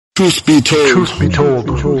Truth be told. Truth be told.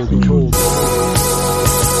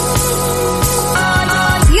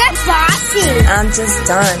 You're bossy. I'm just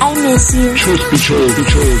done. I miss you. Truth be told.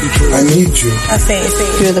 I need you. I say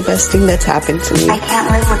You're the best thing that's happened to me. I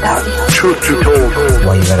can't live without you. Truth be told.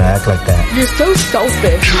 Why you gotta act like that? You're so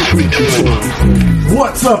selfish. Truth be told.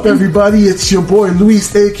 What's up, everybody? It's your boy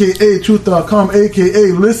Luis, aka Truth.com,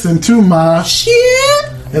 aka Listen to My Shit.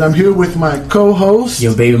 And I'm here with my co-host,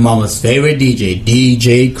 Your baby mama's favorite DJ,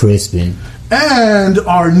 DJ Crispin. and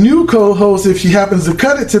our new co-host, if she happens to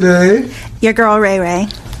cut it today. Your girl Ray Ray.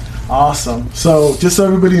 Awesome. So, just so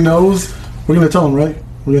everybody knows, we're gonna tell them, right?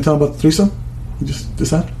 We're gonna tell them about the threesome. We just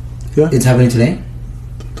decide. Yeah. It's happening today?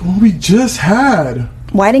 The one we just had.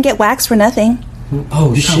 Why I didn't get waxed for nothing?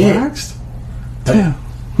 Oh, You got shit. waxed? Damn.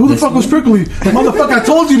 Who the fuck was prickly? Motherfucker, I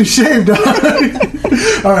told you to shave, dog.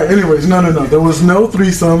 Alright, anyways, no. There was no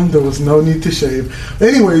threesome. There was no need to shave.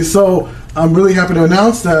 Anyways, so I'm really happy to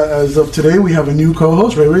announce that as of today, we have a new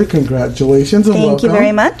co-host. Ray Ray, congratulations and Thank welcome. you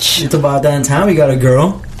very much. It's about that time we got a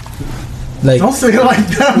girl. Like, Don't say it like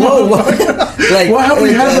that, whoa, motherfucker. like, What have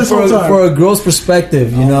we had this whole time? For a girl's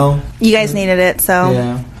perspective, you know? You guys needed it, so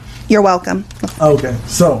Yeah. you're welcome. Okay,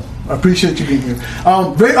 so I appreciate you being here.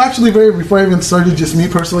 Very before I even started, just me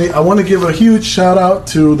personally, I want to give a huge shout out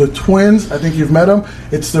to the twins. I think you've met them.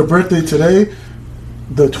 It's their birthday today,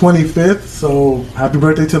 the 25th. So happy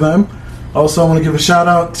birthday to them. Also, I want to give a shout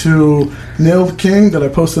out to Neil King that I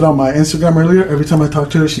posted on my Instagram earlier. Every time I talk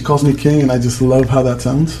to her, she calls me King, and I just love how that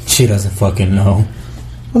sounds. She doesn't fucking know.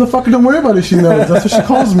 Motherfucker, don't worry about it. She knows. That's what she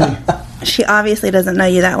calls me. She obviously doesn't know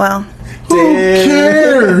you that well. Who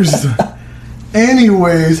cares?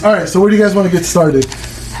 Anyways, all right. So where do you guys want to get started?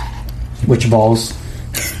 Which balls?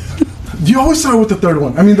 You always start with the third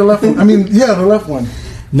one. I mean, the left one. The left one.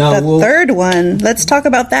 No, The third one. Let's talk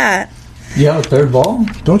about that. You have a third ball?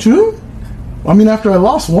 Don't you? I mean, after I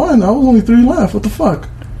lost one, I was only 3 left. What the fuck?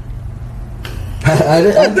 I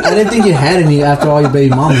didn't think you had any after all your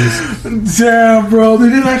baby mamas. Damn, bro. They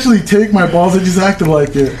didn't actually take my balls. They just acted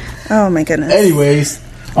like it. Oh my goodness. Anyways.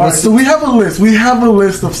 All right, so we have a list. We have a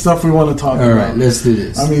list of stuff we want to talk about. All right, let's do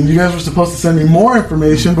this. I mean, you guys were supposed to send me more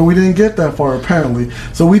information, but we didn't get that far, apparently.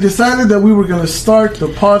 So we decided that we were going to start the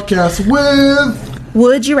podcast with...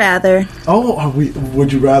 Would you rather?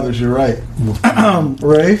 Would you rather? You're right.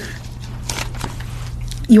 Ray?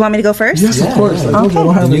 You want me to go first? Yes, of course. I told you I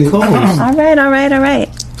don't have The any. new co-host. All right.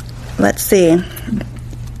 Let's see.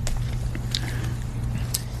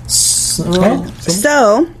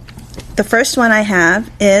 So, the first one I have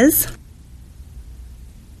is: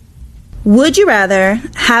 would you rather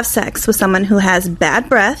have sex with someone who has bad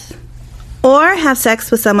breath, or have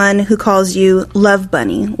sex with someone who calls you Love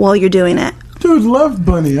Bunny while you're doing it? Dude, Love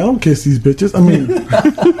Bunny. I don't kiss these bitches. I mean,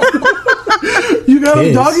 you got a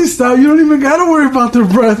Kiss. doggy style. You don't even got to worry about their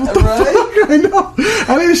breath. What the fuck? I know.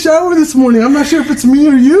 I didn't shower this morning. I'm not sure if it's me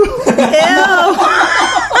or you.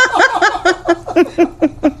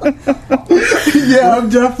 Yeah, I'm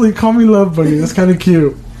definitely. Call me Love Bunny. That's kind of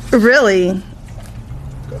cute. Really?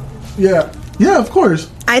 Yeah, of course.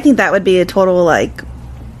 I think that would be a total,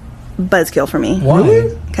 buzzkill for me. Why?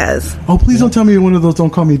 Really? Because Oh, please don't tell me you're one of those don't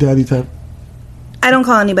call me daddy type. I don't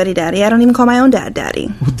call anybody daddy. I don't even call my own dad daddy.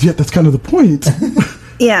 Well, yeah, that's kind of the point.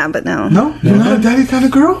 Yeah, but no. No? You're not a daddy kind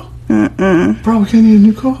of girl? Mm-mm. Bro, we can't need a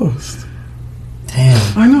new co-host.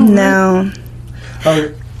 Damn. I know. No. Right? All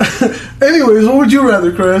right. Anyways, what would you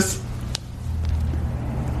rather, Chris?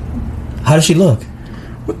 How does she look?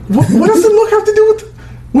 What does the look have to do with...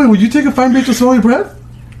 Wait, would you take a fine bitch with smell your breath?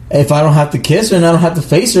 If I don't have to kiss her and I don't have to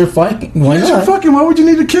face her, fine. Why Yes, you're not? fucking... Why would you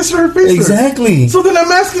need to kiss her or face her? Exactly. So then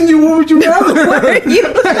I'm asking you, what would you rather?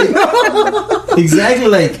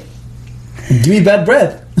 Exactly. Give me bad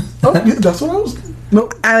breath. Oh, yeah, that's what I was... No.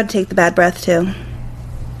 I would take the bad breath too.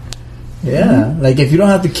 Yeah. If you don't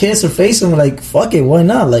have to kiss or face them, fuck it. Why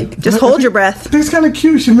not? Just hold your breath. That's kind of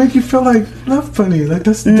cute. Should make you feel like Love Bunny.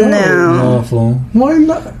 That's dope. No. No, fool. Why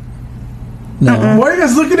not? No. Why are you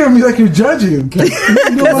guys looking at me like you're judging? Because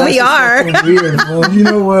we are. Weird, fool. You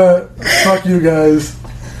know what? Fuck you guys.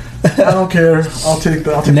 I don't care. I'll take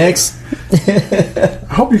that. Next.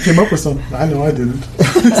 I hope you came up with something. I know I didn't.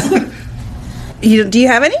 Do you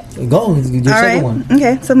have any? Go. Your second one.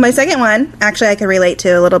 Okay, so my second one, actually I could relate to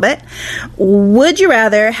a little bit. Would you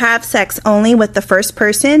rather have sex only with the first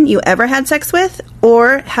person you ever had sex with,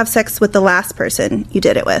 or have sex with the last person you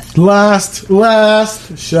did it with? Last.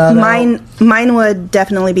 Shout out. Mine would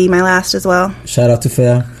definitely be my last as well. Shout out to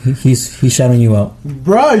Fair. He's shouting you out.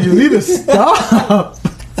 Bro, you need to stop.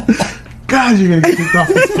 God, you're gonna get kicked off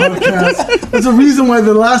this podcast. There's a reason why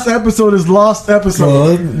the last episode is lost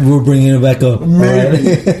episode. Well, we're bringing it back up.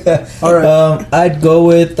 Maybe. All right. I'd go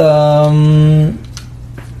with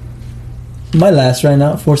my last right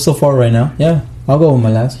now. So far right now. Yeah, I'll go with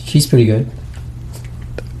my last. She's pretty good.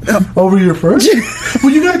 Over your first?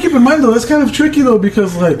 Well, you gotta keep in mind though, that's kind of tricky though,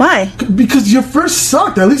 because like, Why? Because your first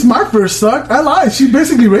sucked. At least my first sucked. I lied. She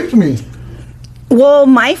basically raped me. Well,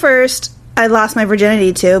 my first, I lost my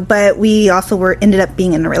virginity to, but we also ended up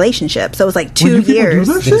being in a relationship, so it was like 2 When do people years.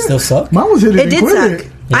 do that Did it shit? still suck? Mine was hit It did suck.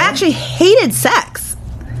 I actually hated sex.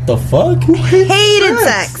 The fuck? Hated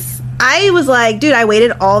sex. I was like, dude, I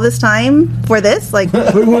waited all this time for this. Like,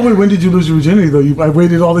 Wait, when did you lose your virginity though? I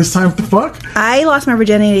waited all this time to fuck? I lost my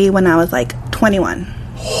virginity when I was like 21.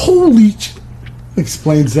 Holy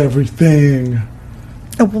explains everything.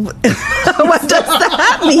 What does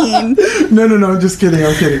that mean? No, I'm just kidding.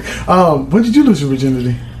 I'm kidding. When did you lose your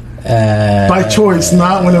virginity? By choice,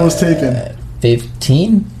 not when it was taken.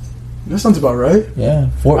 15? That sounds about right. Yeah.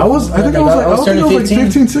 I think I was like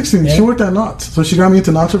 15, 16. Yeah. She worked at Knott's. So she got me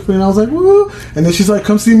into Knott's for free, and I was like, woo. And then she's like,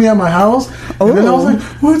 come see me at my house. And then I was like,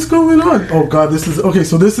 what's going on? Oh, God, this is... Okay,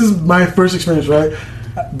 so this is my first experience, right?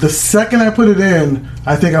 The second I put it in,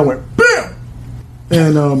 I think I went, BAM!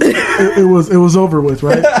 And it was over with,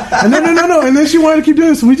 right? And then no. And then she wanted to keep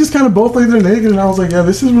doing it, so we just kind of both laid there naked, and I was like, yeah,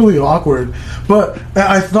 this is really awkward. But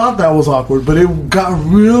I thought that was awkward, but it got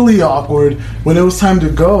really awkward when it was time to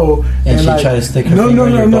go. And she tried to stick her finger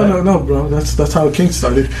in your butt. No, bro. That's how the kink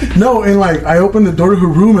started. No, and like I opened the door to her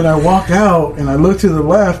room and I walk out and I look to the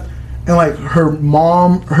left. And like her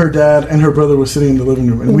mom, her dad, and her brother were sitting in the living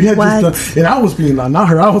room, and we had just done. And I was being loud, not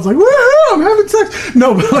her. I was like, "Woo, I'm having sex."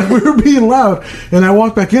 No, but like we were being loud. And I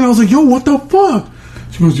walked back in. I was like, "Yo, what the fuck?"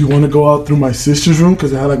 She goes, "You want to go out through my sister's room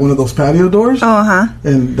because it had like one of those patio doors?"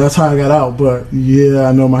 And that's how I got out. But yeah,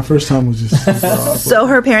 I know my first time was just. So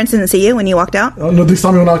her parents didn't see you when you walked out? Oh, no, they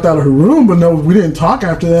saw me when I walked out of her room, but no, we didn't talk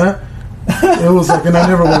after that. It was like, and I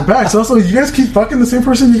never went back. So also, you guys keep fucking the same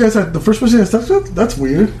person you guys had the first person you had sex with? That's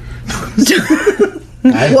weird.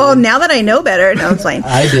 Well, now that I know better, no, it's fine.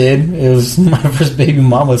 I did. It was my first baby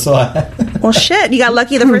mama, so I... Well, shit, you got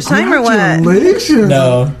lucky the first time or what? Congratulations.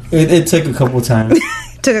 No, it took a couple times.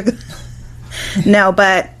 No,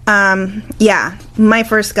 but yeah, my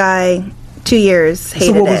first guy, 2 years, hated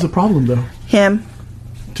it. So what was the problem though? Him.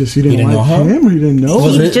 Just you didn't like him, or you didn't know?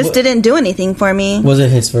 He just didn't do anything for me. Was it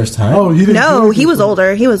his first time? Oh, he didn't. No, he was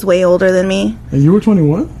older. He was way older than me. And you were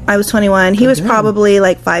 21? I was 21. He was probably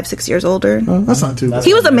like 5-6 years older. That's not too bad.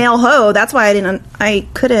 He was a male hoe. That's why I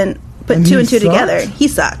couldn't put And two he and two sucked? together. He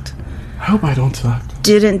sucked. I hope I don't suck.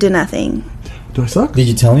 Didn't do nothing. Do I suck? Did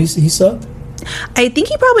you tell me he sucked? I think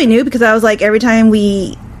he probably knew because I was like, every time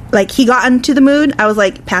he got into the mood, I was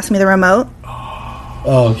like, pass me the remote.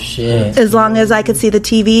 Oh shit! As long as I could see the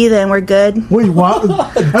TV, then we're good. Wait, what? I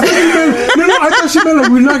thought I thought she meant like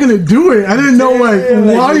we're not gonna do it. I didn't know like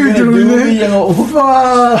while you're doing it.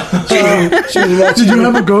 Did you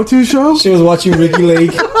have a go-to show? She was watching Ricky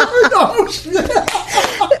Lake. Oh shit!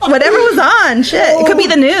 Whatever was on, shit. It could be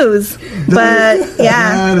the news, but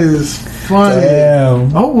yeah. That is funny.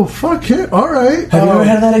 Damn. Oh well, fuck it. All right. Have you ever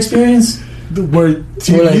had that experience? Where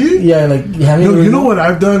TV? You know what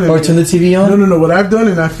I've done? Or turn the TV on? No. What I've done,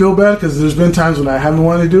 and I feel bad because there's been times when I haven't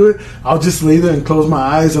wanted to do it. I'll just lay there and close my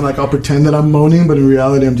eyes and like I'll pretend that I'm moaning, but in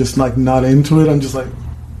reality, I'm just like not into it. I'm just like,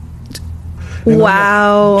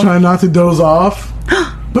 wow. I'm trying not to doze off.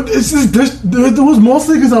 But it was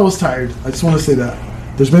mostly because I was tired. I just want to say that.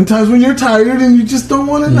 There's been times when you're tired and you just don't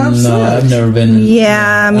want to have sex. No, I've never been.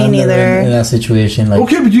 Yeah, me I've never neither. been in that situation. Like,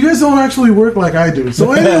 Okay, but you guys don't actually work like I do.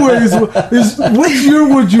 So, anyways, what's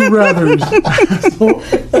your would you rather's?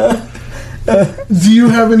 Do you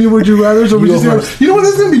have any would you rather's? Or we just you know what?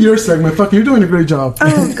 This is gonna be your segment. Fuck, you're doing a great job.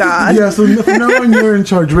 Oh God. Yeah. So from now on, you're in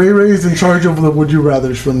charge. Ray is in charge of the would you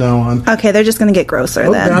rather's from now on. Okay, they're just gonna get grosser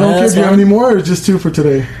Okay, then. I don't care if you have any more, or just 2 for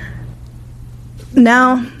today.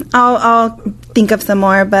 No, I'll think of some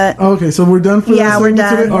more, but Okay, so we're done for Yeah, that we're segment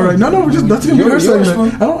today? done. All right, no, that's gonna be our Yours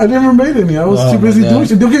segment. one? I never made any. I was Oh too busy my doing God.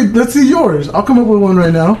 shit. Okay, let's see yours. I'll come up with one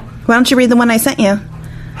right now. why don't you read the one I sent you?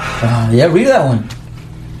 yeah, read that one.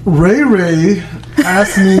 Ray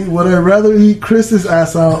asked me, would I rather eat Chris's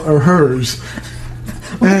ass out or hers?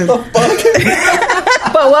 And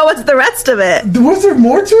But what was the rest of it? was there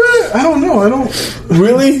more to it? I don't know.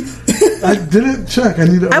 Really? I didn't check. I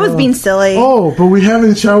need. I was being silly. Oh, but we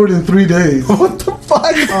haven't showered in 3 days. What the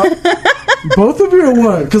fuck? Both of you or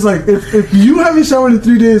what? Because like, if you haven't showered in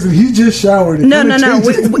 3 days and he just showered, it No. kinda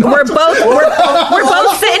changes the We're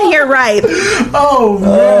both sitting here right. Oh man.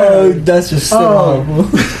 Oh, that's just so horrible.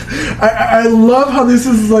 I love how this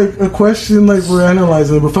is like a question like we're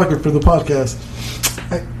analyzing, but fuck it, for the podcast.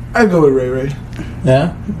 I'd go with Ray Ray.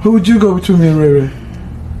 Yeah? Who would you go between me and Ray Ray?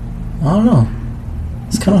 I don't know.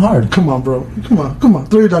 It's kind of hard. Come on, bro. Come on.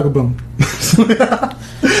 Throw your dog a bone.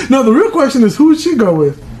 No, the real question is, who would she go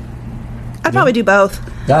with? I'd probably do both.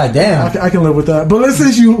 God damn. I can live with that. But let's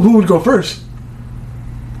say who would go first?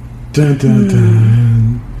 Dun, dun,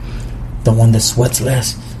 dun. The one that sweats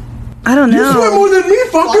less. I don't You sweat know. more than me,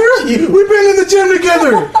 fucker. We've been in the gym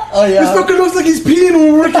together. Oh, yeah. This fucker looks like he's peeing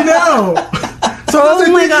when we're working out. So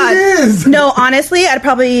Oh my He god. is. No, honestly, I'd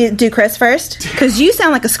probably do Chris first because you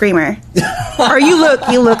sound like a screamer, or you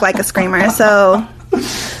look like a screamer. So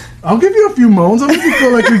I'll give you a few moans. I'll make you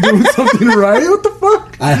feel like you're doing something right. What the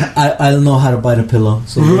fuck? I don't know how to bite a pillow,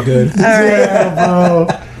 so we're good. Yeah,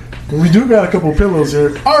 bro. We do got a couple pillows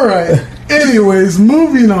here. All right. Anyways,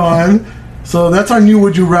 moving on. So that's our new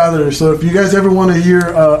Would You Rather. So if you guys ever want to hear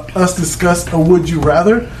us discuss a Would You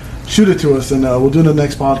Rather, shoot it to us and we'll do the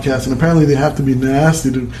next podcast. And apparently they have to be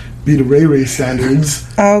nasty to be the Ray Ray standards.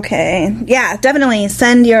 okay, yeah, definitely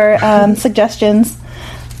send your suggestions.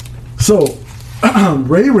 So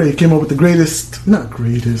Ray Ray came up with the greatest, not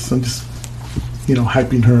greatest, I'm just,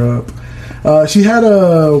 hyping her up. She had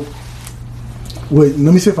wait,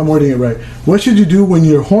 let me see if I'm wording it right. What should you do when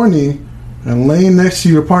you're horny and laying next to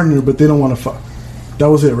your partner but they don't want to fuck? That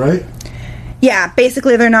was it, right? Yeah,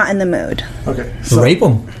 basically they're not in the mood. Okay. So, Rape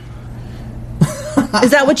them.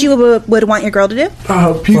 Is that what you would want your girl to do?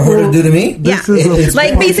 people, For her to do to me? This Yeah. is a It's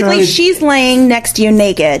Like basically podcast. she's laying next to you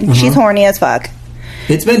naked. She's horny as fuck.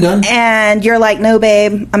 It's been done. And you're like, no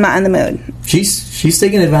babe, I'm not in the mood. She's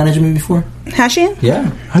taken advantage of me before. Has she? Yeah.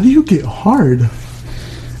 How do you get hard?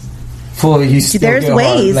 Well, you still There's get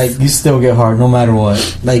ways. hard. Like, you still get hard no matter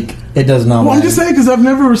what. Like, it does not Well, matter. I'm just saying because I've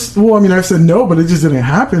never. Well, I mean, I've said no, but it just didn't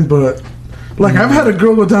happen. But like, I've had a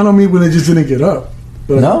girl go down on me when they just didn't get up.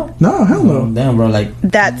 But, No? no, hell no. Damn, bro. Like,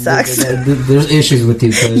 That sucks. there's issues with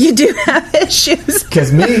you. You do have issues.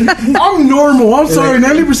 Because me... I'm normal. I'm sorry.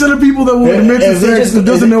 90% of people that will admit to sex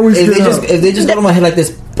doesn't always if get they up. if they just go to my head like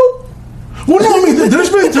this, boop. Well, no, I mean, there's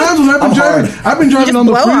been times when I've been driving on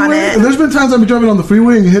the blow on freeway. it. And there's been times I've been driving on the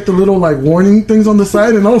freeway and you hit the little like warning things on the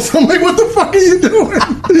side, and all of a sudden I'm like, what the fuck are you doing?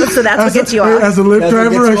 So that's what gets you off. As a Lyft That's what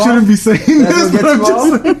driver, I gets you shouldn't off? be saying That's this, what but I'm gets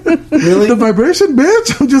just you saying. Really? The vibration,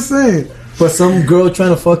 bitch. I'm just saying. But some girl trying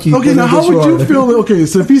to fuck you. Okay, now how would you feel? Okay,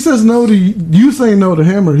 so if he says no to you saying no to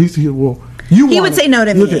him, or you He want would it. say no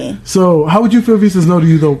to me. Okay, so how would you feel if he says no to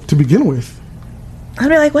you though to begin with? I'd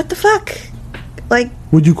be like, what the fuck? Like,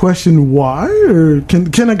 Would you question why, or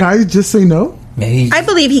can a guy just say no? Maybe. I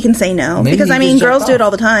believe he can say no. Maybe Because, he I mean, just girls jumped do it off.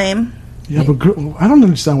 all the time. Yeah, but I don't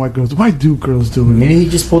understand why do girls do it? Maybe he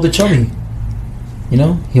just pulled a chubby. You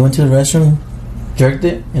know, he went to the restroom, jerked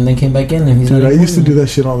it, and then came back in, and he's Dude, like, I used to do that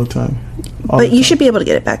shit all the time. But you should be able to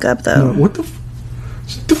get it back up, though. What the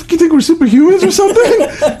fuck you think we're superhumans or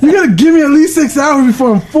something? You gotta give me at least 6 hours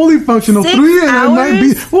before I'm fully functional. 6 3 and I might be.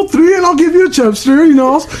 hours? Well, 3 and I'll give you a chubster.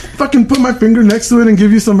 I'll fucking put my finger next to it and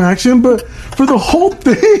give you some action. But for the whole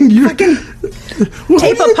thing, you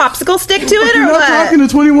Tape a popsicle stick to it, You're or not what? talking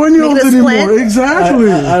to 21-year-olds Make it a anymore. splint?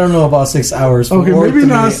 Exactly. I don't know about 6 hours. Okay, or maybe 3,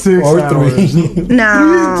 not 6 or hours. 3.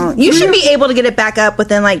 No. You should be able to get it back up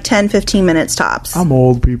within like 10, 15 minutes tops. I'm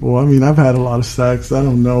old, people. I mean, I've had a lot of sex. I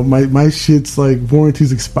don't know. My shit's like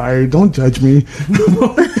warranty's expired. Don't judge me.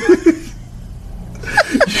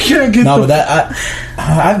 You can't get No, the but that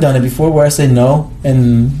I've done it before where I said no,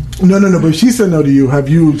 and No. But if she said no to you, have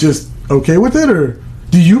you just okay with it, or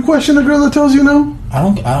do you question a girl that tells you no? I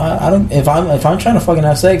don't. If I'm trying to fucking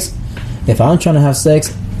have sex, if I'm trying to have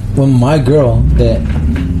sex with my girl that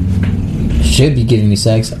should be giving me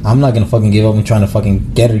sex, I'm not gonna fucking give up and trying to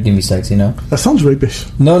fucking get her to give me sex. You know? That sounds rapish.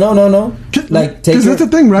 No. K- Like take 'cause her. that's the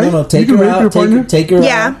thing, right? No, take You can her rape your out. partner? Take her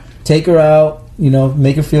Yeah. out. Take her out. You know,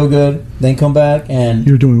 make her feel good. Then come back and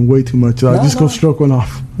You're doing way too much. Just go stroke one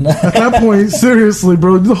off. At that point, seriously,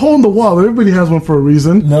 bro, the hole in the wall. Everybody has one for a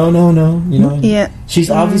reason. no. You know. Yeah. She's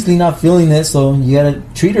obviously not feeling it, so you gotta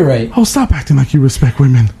treat her right. Oh, stop acting like you respect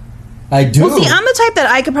women. I do. Well, see, I'm the type that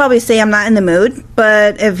I could probably say I'm not in the mood,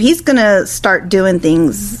 but if he's gonna start doing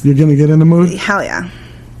things, You're gonna get in the mood. hell yeah.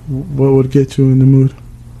 What would get you in the mood?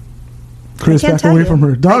 Chris, can't back tell away you. from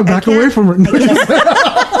her. Dog, I back away can't. from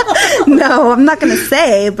her. No, I'm not gonna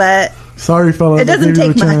say, but Sorry, fellas. it I doesn't gave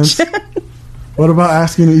you take a much. chance. What about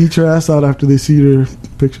asking to eat your ass out after they see your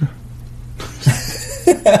picture?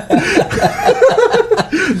 Do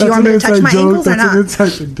you want me to touch my ankles or not? That's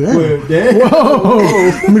an inside joke. Damn. Whoa.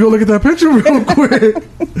 Let me go look at that picture real quick.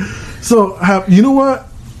 So, you know what?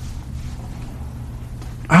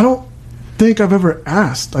 I don't think I've ever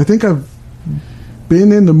asked. I think I've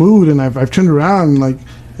been in the mood and I've turned around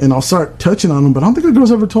and I'll start touching on them, but I don't think a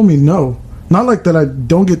girl's ever told me no. Not like that I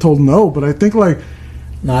don't get told no, but I think like...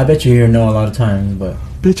 No, I bet you hear no a lot of times, but...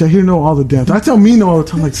 Bitch, I hear no all the damn time. I tell me no all the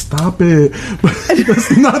time, like, stop it. But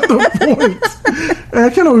that's not the point. And I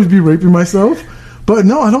can't always be raping myself. But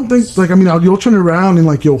no, I don't think, like, I mean, you'll turn around and,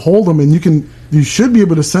 like, you'll hold them and you should be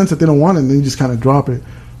able to sense that they don't want it and then you just kind of drop it.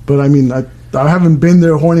 But, I mean, I haven't been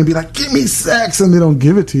there horny and be like, give me sex, and they don't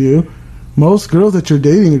give it to you. Most girls that you're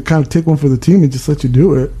dating would kind of take one for the team and just let you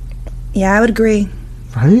do it. Yeah, I would agree.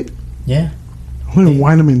 Right? Yeah. I'm going to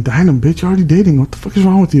wine them and dine them, bitch. You're already dating. What the fuck is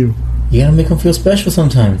wrong with you? You gotta make them feel special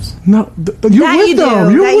sometimes. No, you're with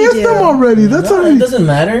them. You're with them already. That's already... It doesn't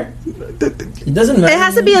matter. It doesn't matter. It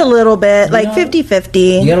has to be a little bit, like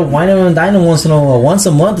 50-50. You gotta wine them and dine them once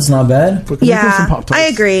a month. It's not bad. Yeah, I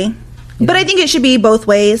agree. Yeah. But I think it should be both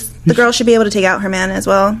ways. The girl should be able to take out her man as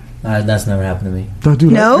well. That's never happened to me.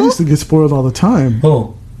 Dude, I used to get spoiled all the time.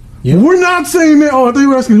 Who? You? We're not saying that. Oh, I thought you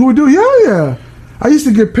were asking who would do it. Yeah. I used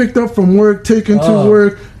to get picked up from work, taken to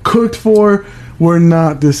work, cooked for. We're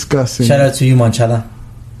not discussing. Shout out to you, Manchada.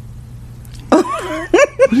 I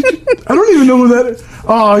don't even know who that is.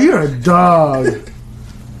 Oh, you're a dog.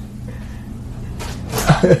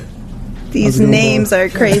 These names are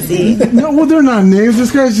crazy. No, well, they're not names.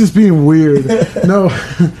 This guy's just being weird. No.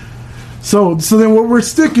 So then what we're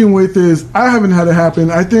sticking with is I haven't had it happen.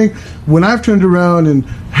 I think when I've turned around and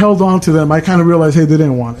held on to them, I kind of realized, hey, they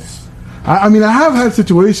didn't want it. I mean, I have had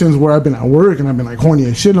situations where I've been at work and I've been like horny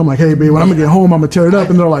as shit. And I'm like, hey, babe, when I'm gonna get home, I'm gonna tear it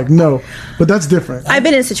up, and they're like, no. But that's different. I've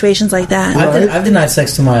been in situations like that. I've denied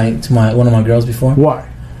sex to one of my girls before. Why?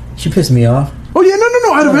 She pissed me off. Oh yeah, no.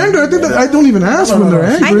 Out of anger, I think that I don't even ask when they're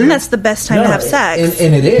angry. I think that's the best time to have sex.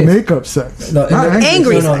 And it is makeup sex. No,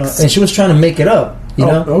 angry sex. And she was trying to make it up. You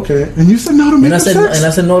know? Okay. And you said no to makeup sex. And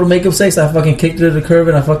I said no to makeup sex. I fucking kicked it to the curb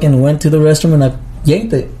and I fucking went to the restroom and I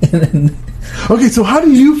yanked it. Okay, so how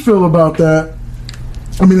do you feel about that?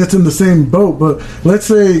 I mean, that's in the same boat, but let's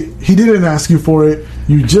say he didn't ask you for it.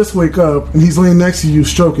 You just wake up and he's laying next to you,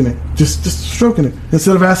 stroking it, just stroking it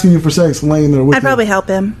instead of asking you for sex, laying there with you. I'd probably help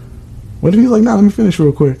him. What if he's like, nah, let me finish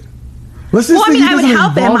real quick. Well, I mean, I would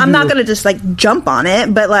help him. I'm not gonna just like jump on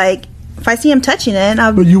it, but like if I see him touching it,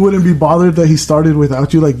 but you wouldn't be bothered that he started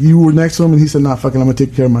without you. Like you were next to him and he said, nah, fucking, I'm gonna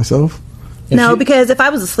take care of myself. No, because if I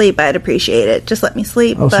was asleep, I'd appreciate it. Just let me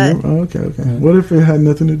sleep. Oh, but okay. What if it had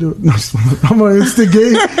nothing to do with... No, I'm gonna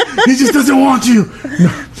instigate. He just doesn't want you. No.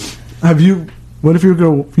 Have you... What if you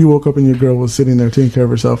woke up and your girl was sitting there taking care of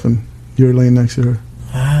herself and you're laying next to her?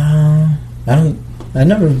 I've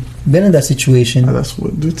never been in that situation. That's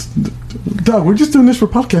what... Dog, we're just doing this for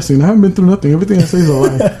podcasting. I haven't been through nothing. Everything I say is a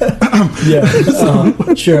lie.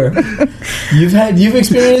 Yeah. Sure. You've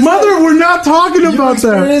experienced Mother, that? we're not talking about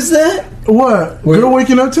that. What? Girl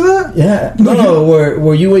waking up to that? Yeah. No,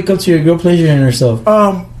 where you wake up to your girl pleasuring herself.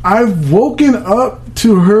 I've woken up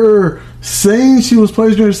to her saying she was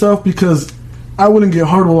pleasuring herself because I wouldn't get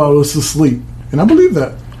hard while I was asleep. And I believe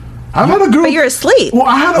that. I've had a girl. But you're asleep. Well,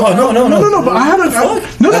 I had a. No. But I had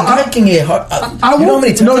a. No. I can get hard. You know how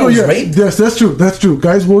many times I was raped? Yes, that's true. That's true.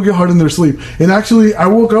 Guys will get hard in their sleep. And actually, I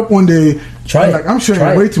woke up one day. I'm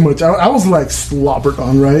sharing way too much. I was like slobbered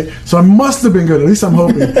on, right? So I must have been good. At least I'm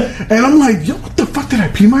hoping. And I'm like, yo, what the fuck? Did I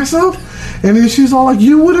pee myself? And then she's all like,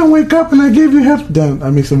 you wouldn't wake up and I gave you head. Damn, I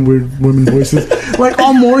make some weird women voices. Like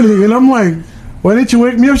all morning. And I'm like, why didn't you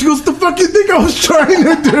wake me up? She goes, what the fuck you think I was trying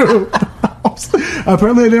to do?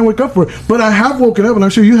 Apparently I didn't wake up for it. But I have woken up, and I'm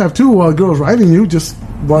sure you have too, while a girl's riding you.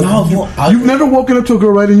 You've never woken up to a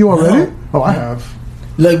girl riding you already? No. Oh, I have.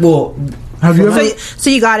 Have you ever? So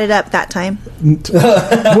you got it up that time? It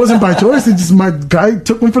wasn't by choice. It just my guy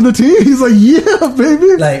took one for the team. He's like, yeah,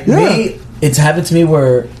 baby. Me, it's happened to me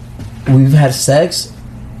where we've had sex,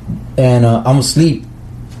 and I'm asleep,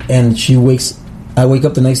 and I wake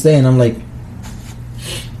up the next day, and I'm like,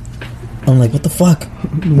 what the fuck?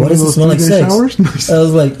 Why does it smell like sex? Showers? I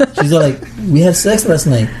was like, she's all like, we had sex last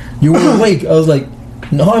night. You were awake. I was like,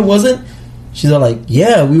 no, I wasn't. She's all like,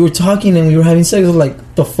 yeah, we were talking and we were having sex. I was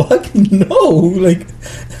like, the fuck? No.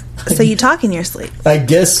 So you talk in your sleep? I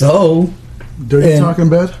guess so. Dirty talk in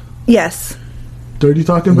bed? Yes. Dirty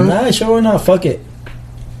talk in bed? Nah, sure not. Fuck it.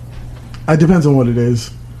 It depends on what it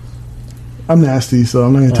is. I'm nasty, so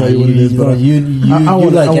I'm not going to tell you what it is. But you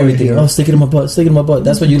like everything. Oh, stick it in my butt.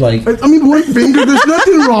 That's what you like. I mean, one finger, there's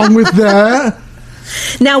nothing wrong with that.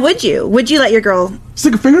 Now, would you let your girl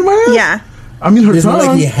stick a finger in my ass? Yeah. I mean, her it's tongue. Not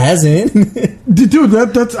like he hasn't. Dude,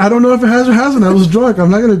 that's I don't know if it has or hasn't. I was drunk.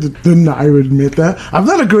 I'm not going to deny or admit that. I've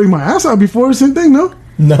let a girl eat my ass out before. Same thing, no?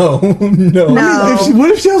 No. No.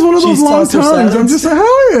 What if she has one of those She's long tossed her tongues? I'm salads. just like,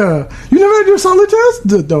 hell yeah. You never had your solid test?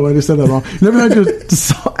 No, I just said that wrong. You never had your...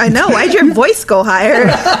 I know. Why'd your voice go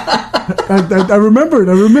higher? I remembered.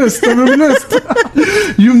 I reminisced.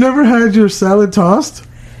 You've never had your salad tossed?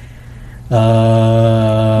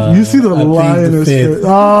 You see the lie in his face.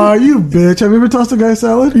 Oh, you bitch. Have you ever tossed a guy's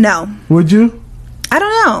salad? No. Would you? I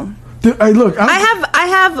don't know. I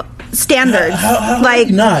have standards. Like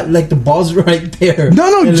not like the ball's right there.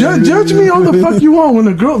 No, judge me all the fuck you want when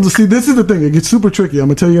a girl. See, this is the thing. It gets super tricky. I'm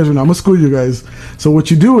gonna tell you guys right now. I'm gonna school you guys. So what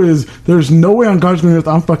you do is, there's no way on God's green earth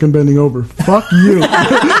I'm fucking bending over. Fuck you.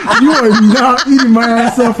 You are not eating my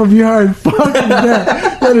ass up from behind. Fuck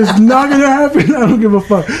that. That is not gonna happen. I don't give a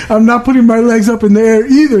fuck. I'm not putting my legs up in the air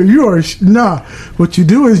either. You are nah. What you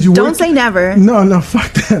do is you don't say never. No,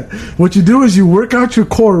 fuck that. What you do is you work out your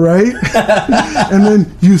core, right? And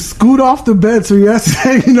then you scoot off the bed so your ass is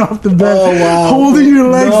hanging off the bed, holding your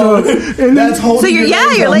legs up. And that's holding. So your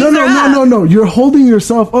legs are up. No. You're holding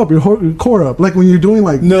yourself up. You're holding your core up, like when you're doing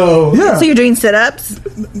like yeah. So you're doing sit-ups.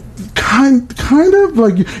 Kind of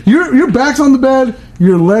like your back's on the bed,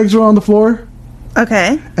 your legs are on the floor.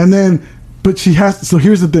 Okay. And then. But she has. So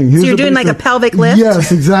here's the thing. So you're doing like a pelvic lift.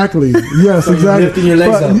 Yes, exactly. Yes, so exactly. You're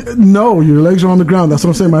lifting your legs up. No, your legs are on the ground. That's what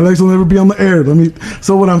I'm saying. My legs will never be on the air.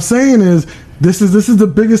 So what I'm saying is, this is the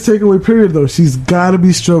biggest takeaway. Period. Though she's got to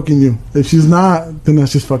be stroking you. If she's not, then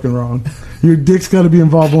that's just fucking wrong. Your dick's got to be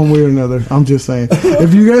involved one way or another. I'm just saying.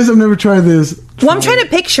 If you guys have never tried this, I'm trying to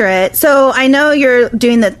picture it. So I know you're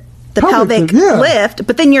doing the pelvic lift,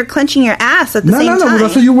 but then you're clenching your ass at the same time. No.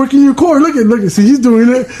 That's how you're working your core. Look at. See, he's doing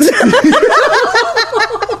it.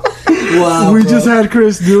 Wow. We just had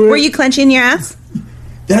Chris do it. Were you clenching your ass?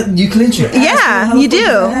 That you clench your ass? Yeah, you do.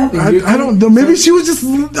 I don't know. Maybe she was just.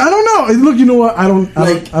 I don't know. Look, you know what? I don't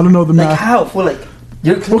know the math. Like how? For like.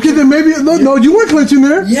 Okay, then maybe no. You weren't clenching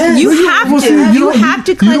there. Yeah, you have to. You have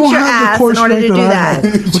to clench your ass in order to do that.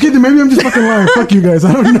 Okay, then maybe I'm just fucking lying. Fuck you guys.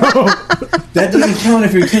 I don't know. That doesn't count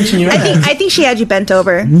if you're clenching your ass. I think she had you bent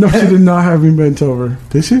over. No, she did not have me bent over.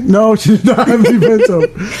 Did she? No, she did not have me bent over.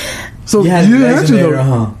 So you didn't answer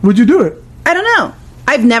though. Would you do it? I don't know.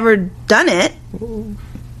 I've never done it,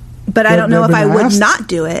 but I don't know if I would not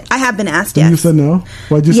do it. I have been asked. Yes. You said no.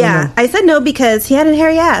 Why'd you say no? Yeah, I said no because he had a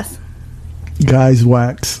hairy ass. Guys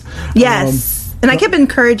wax. Yes. And I kept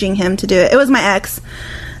encouraging him to do it. It was my ex.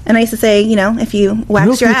 And I used to say, if you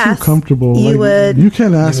wax your ass, too comfortable. You would. You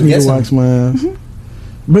can't ask me to wax my ass.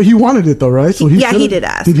 Mm-hmm. But he wanted it though, right? So he did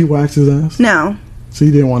ask. Did he wax his ass? No. So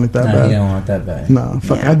he didn't want it that bad. He didn't want that bad. No,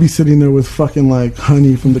 fuck. Yeah. I'd be sitting there with fucking like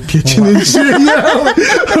honey from the kitchen and shit.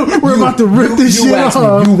 We're about to rip this shit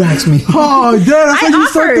off. You wax me. Oh, yeah, that's how you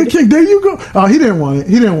start the kick. There you go. Oh, he didn't want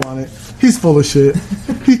it. He's full of shit.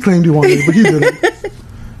 He claimed he wanted it, but he didn't.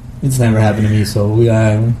 It's never happened to me, so we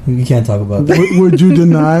can't talk about that. Would you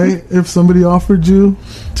deny if somebody offered you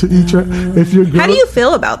to eat your? If your girl, how do you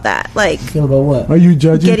feel about that? Like, feel about what? Are you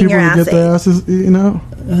judging people to get their asses eaten out?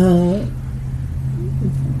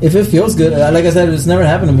 If it feels good, like I said, it's never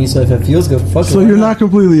happened to me. So if it feels good, fuck it. So you're not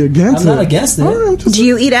completely against it? I'm not against it. Right, do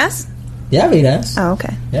you eat ass? Yeah, I eat ass. Oh,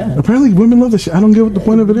 okay. Yeah. Apparently, women love this shit. I don't get what the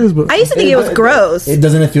point of it is, but I used to think it was gross.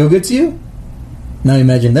 Doesn't it feel good to you? Now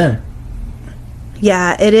imagine them.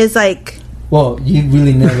 Yeah, it is like. Well, you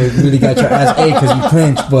really never really got your ass ate because you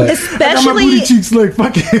clenched, but especially I got my booty cheeks like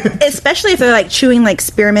fuck it. Especially if they're like chewing like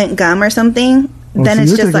spearmint gum or something, then so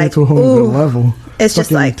it's just like to a whole other level. It's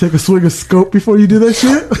just like take a swig of scope before you do that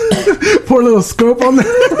shit. Pour a little scope on there.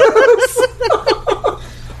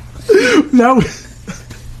 Now,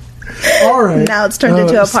 all right. Now it's turned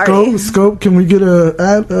into a party. Scope. Can we get a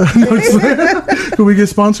ad? Can we get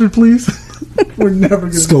sponsored, please? We're never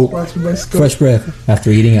going to get sponsored by Scope. Fresh breath after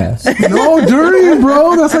eating ass. No, dirty,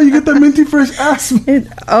 bro. That's how you get that minty fresh ass.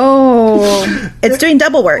 It's doing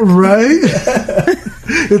double work. Right?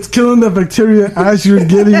 It's killing the bacteria as you're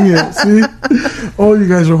getting it. See? Oh, you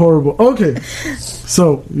guys are horrible. Okay.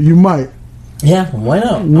 So, you might. Yeah, why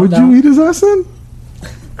not? Would you eat his ass then?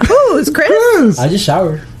 Who's Chris? I just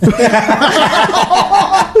showered.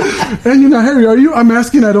 And you're not hairy, are you? I'm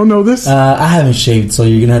asking. I don't know this. I haven't shaved, so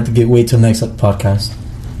you're gonna have to wait till next podcast.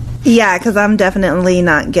 Yeah, because I'm definitely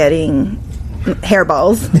not getting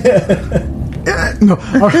hairballs. No.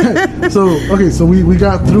 All right. So we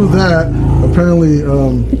got through that. Apparently,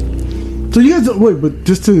 so you guys wait, but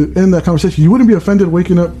just to end that conversation, you wouldn't be offended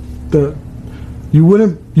waking up you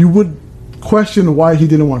would question why he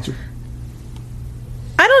didn't want you.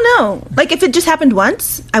 I don't know. Like, if it just happened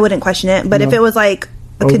once, I wouldn't question it. But if it was like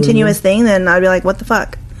a continuous thing, then I'd be like, what the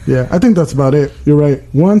fuck? Yeah, I think that's about it. You're right.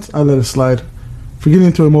 Once, I let it slide. If you're getting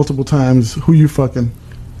into it multiple times, who you fucking?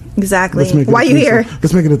 Exactly. Let's make it Why a are you threesome. here?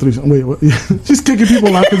 Let's make it a threesome. Wait, what? She's kicking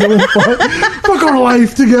people out because they won't fuck our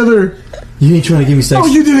life together. You ain't trying to give me sex. Oh,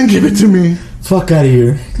 you didn't give it to me. Fuck out of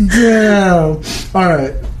here. Damn. All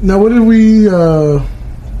right. Now, what did we? The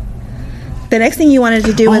next thing you wanted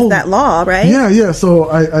to do was that law, right? Yeah. So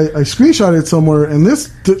I screenshot it somewhere, and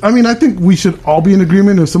this. I mean, I think we should all be in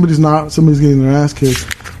agreement. If somebody's not, somebody's getting their ass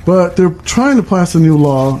kicked. But they're trying to pass a new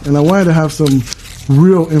law, and I wanted to have some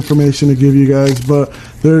real information to give you guys. But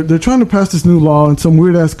they're trying to pass this new law in some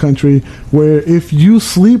weird ass country where if you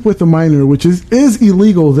sleep with a minor, which is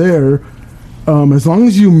illegal there, as long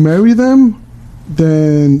as you marry them,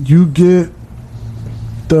 then you get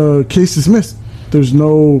the case dismissed. There's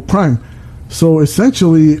no crime. So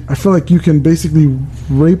essentially, I feel like you can basically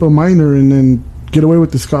rape a minor and then get away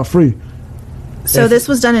with it scot-free. So this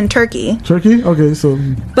was done in Turkey. Turkey? Okay, so...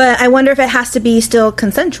 But I wonder if it has to be still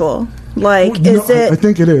consensual. Like, is it... I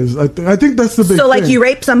think it is. I think that's the big So, like, thing. you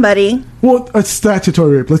rape somebody... Well, it's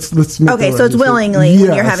statutory rape. Let's make Okay, that so right. it's willingly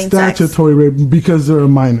when you're having sex. statutory rape because they're a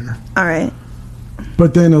minor. All right.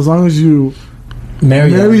 But then as long as you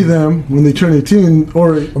marry them when they turn 18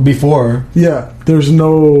 or before, yeah, there's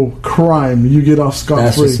no crime. You get off scot-free.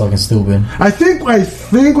 That's just fucking stupid. I think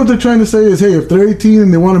what they're trying to say is, hey, if they're 18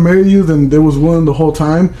 and they want to marry you, then they was willing the whole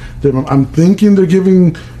time. I'm thinking they're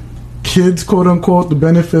giving kids, quote unquote, the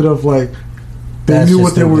benefit of like they knew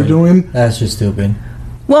what they were doing. That's just stupid.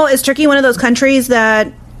 Well, is Turkey one of those countries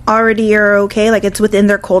that already are okay? Like, it's within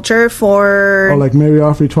their culture for... Oh, like marry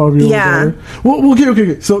off your 12-year-old Yeah. daughter? Well,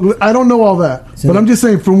 okay. So I don't know all that. But I'm just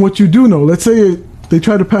saying, from what you do know, let's say they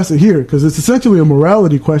try to pass it here, because it's essentially a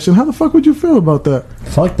morality question. How the fuck would you feel about that?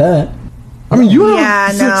 Fuck that. I mean, you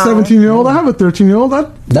have a 17-year-old. I have a 13-year-old.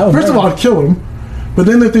 First of all, I'd kill him. But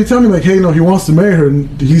then if they tell me, like, hey, no, he wants to marry her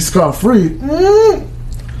and he's scot-free,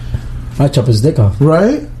 I'd chop his dick off.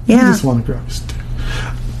 Right? Yeah. You just want to grab his dick.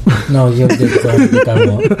 No, your dick I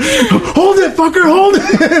want. Hold it, fucker, hold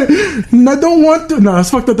it. I don't want to. No, that's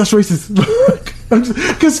fucked up. That's racist.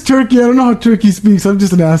 Because Turkey, I don't know how Turkey speaks. I'm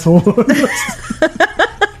just an asshole. Gobble.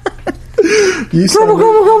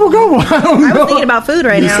 I was thinking about food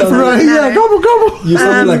right now. So Right, yeah, gobble. You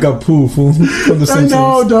sound like a poo fool from the I Simpsons.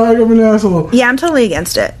 know, dog. I'm an asshole. Yeah, I'm totally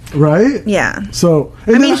against it. Right? Yeah. So,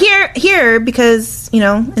 I mean, here, because, you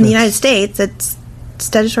know, in the United States, it's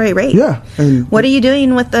statutory rape. Yeah. And What are you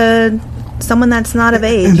doing with someone that's not of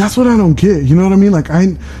age? And that's what I don't get. You know what I mean? Like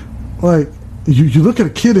you look at a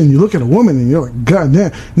kid and you look at a woman and you're like, God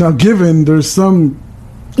damn. Now, given there's some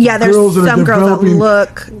Yeah, there's girls that are some girls that developing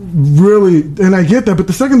look... really, and I get that, but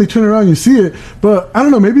the second they turn around, you see it. But I don't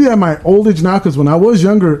know, maybe at my old age now, because when I was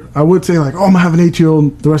younger, I would say like, oh, I'm gonna have an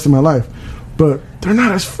 8-year-old the rest of my life. But they're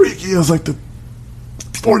not as freaky as like the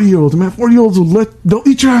 40-year-olds. Man, 40-year-olds they'll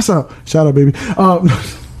eat your ass out. Shout out, baby.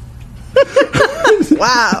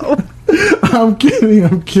 Wow. I'm kidding.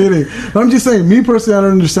 I'm just saying, me personally, I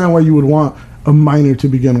don't understand why you would want a minor to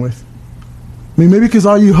begin with. I mean, maybe because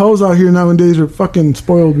all you hoes out here nowadays are fucking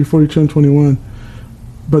spoiled before you turn 21.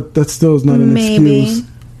 But that still is not an excuse.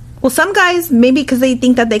 Well, some guys, maybe because they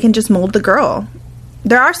think that they can just mold the girl.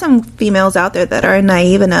 There are some females out there that are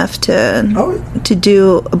naive enough to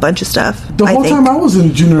do a bunch of stuff. The whole time I was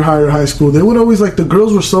in junior high or high school, they would always, like, the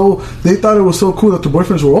girls were they thought it was so cool that the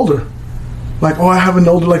boyfriends were older. Like, oh, I have an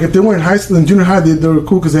older, like, if they were in high school, in junior high, they were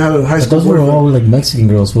cool because they had a high school Those were boyfriend. all like Mexican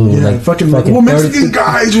girls. Who were Yeah, like fucking well, Mexican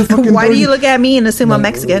guys are fucking Why do dirty. you look at me and assume I'm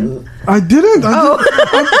Mexican? I didn't.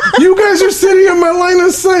 You guys are sitting in my line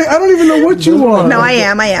of sight. I don't even know what you are. No, I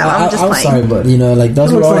am. I'm just playing. sorry, but you know, like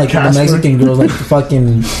those It were looks all like like the Casper. Mexican girls, like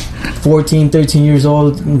fucking 14, 13 years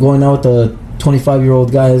old, going out with the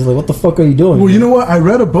 25-year-old guys. Like, what the fuck are you doing? Well, man? you know what? I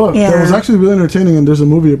read a book that was actually really entertaining, and there's a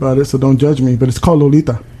movie about it, so don't judge me. But it's called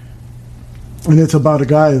Lolita, and it's about a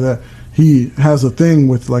guy that he has a thing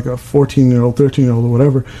with like a 14-year-old, 13-year-old, or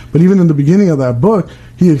whatever. But even in the beginning of that book,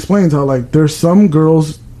 he explains how like there's some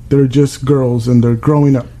girls that are just girls and they're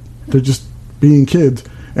growing up, they're just being kids,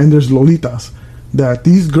 and there's Lolitas. That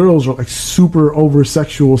these girls are like super over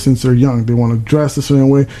sexual since they're young. They want to dress a certain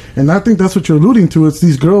way. And I think that's what you're alluding to. It's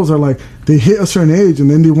these girls are like, they hit a certain age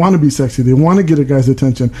and then they want to be sexy. They want to get a guy's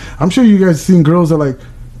attention. I'm sure you guys have seen girls that like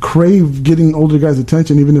crave getting older guys'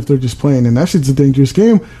 attention even if they're just playing. And that shit's a dangerous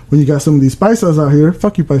game when you got some of these paisas out here,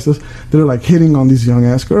 fuck you paisas, that are like hitting on these young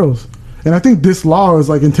ass girls. And I think this law is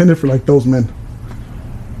like intended for like those men.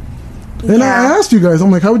 And I asked you guys,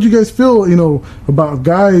 I'm like, how would you guys feel, you know, about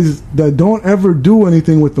guys that don't ever do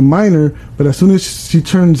anything with the minor, but as soon as she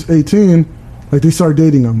turns 18, like they start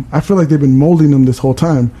dating them? I feel like they've been molding them this whole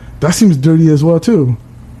time. That seems dirty as well, too.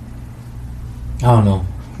 I don't know.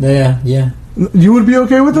 Yeah. You would be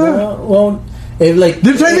okay with that? Well, If like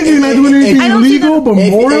They're technically not doing anything I don't see illegal, them- but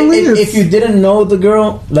morally, if you didn't know the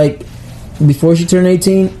girl like before she turned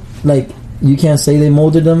 18, like you can't say they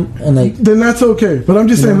molded them and like. then that's okay. But I'm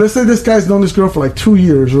just saying, let's say this guy's known this girl for like 2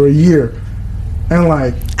 years or a year, and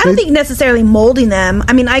like I don't think necessarily molding them.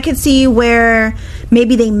 I mean, I could see where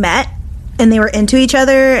maybe they met and they were into each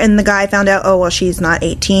other, and the guy found out, oh well, she's not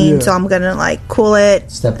 18, Yeah. so I'm gonna like cool it.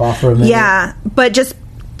 Step off for a minute. Yeah, but just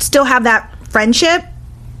still have that friendship.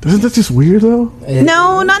 isn't that just weird though?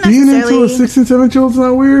 No, not Being necessarily. into a 16, 17-year-old's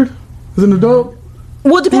not weird as an adult.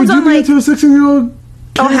 Well, it depends Would you on be like. into a 16-year-old?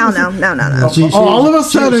 Oh hell no, no. All of a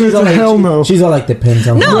sudden, she's it's all a like- hell no. She's all like depends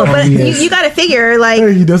on. No, how but he you, is. you got to figure like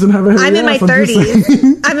Hey, he doesn't have a hairy I'm in my ass, I'm just 30s.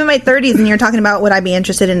 saying. I'm in my 30s, and you're talking about would I be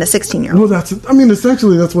interested in a 16-year-old? Well, that's. I mean,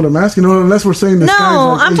 essentially, that's what I'm asking. Unless we're saying this No,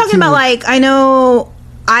 guy's like I'm talking 18. about like I know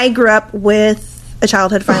I grew up with a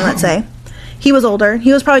childhood friend. Let's say he was older.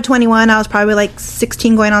 He was probably 21. I was probably like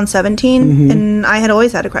 16, going on 17, Mm-hmm. and I had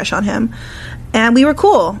always had a crush on him, and we were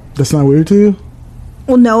cool. That's not weird to you?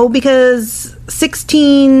 Well, no, because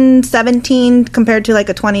 16, 17 compared to like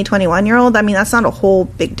a 20, 21-year-old, I mean, that's not a whole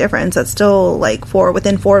big difference. That's still like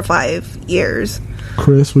within 4 or 5 years.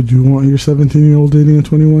 Chris, would you want your 17-year-old dating a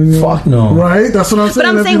 21-year-old? Fuck no. Right? That's what I'm saying. But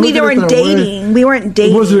I'm If saying you we look at it weren't that way- dating. We weren't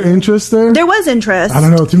dating. Was there interest there? There was interest. I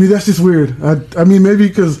don't know. To me, that's just weird. I mean, maybe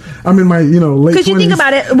because I'm in my late 20s. Because you think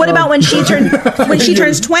about it, what about when she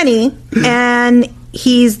turns 20 and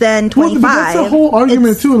he's then 25? Well, but that's the whole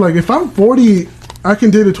argument too. Like, if I'm 40, I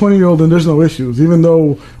can date a 20-year-old and there's no issues. Even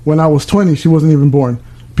though when I was 20, she wasn't even born.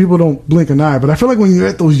 People don't blink an eye. But I feel like when you're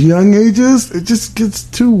at those young ages, it just gets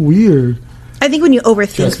too weird. I think when you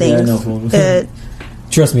overthink Trust me, I know. things,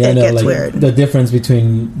 Trust me, I It know. gets Like weird. the difference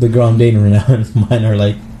between the girl I'm dating right now and mine are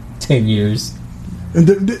like 10 years. And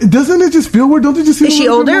doesn't it just feel weird? Don't you just? is she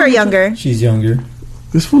older or younger? She's younger.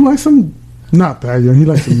 This fool likes some, not that young. He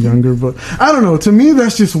likes some younger, but I don't know. To me,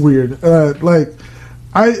 that's just weird.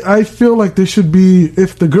 I feel like there should be,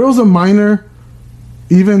 if the girl's a minor,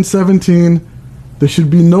 even 17, there should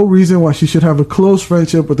be no reason why she should have a close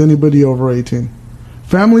friendship with anybody over 18.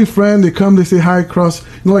 Family friend, they come, they say hi, cross.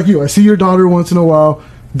 Like you, I see your daughter once in a while.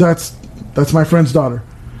 That's my friend's daughter.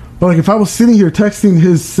 But like if I was sitting here texting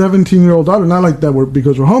his 17-year-old daughter, not like that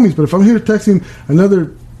because we're homies, but if I'm here texting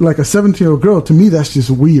another, like a 17-year-old girl, to me that's just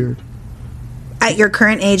weird. At your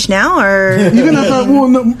current age now, or Even at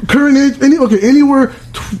that, current age, anywhere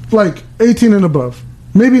like 18 and above.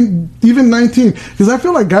 Maybe even 19. Because I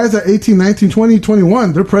feel like guys at 18, 19, 20,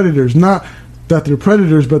 21, they're predators. Not that they're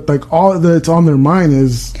predators, but like all that's on their mind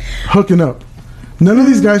is hooking up. None of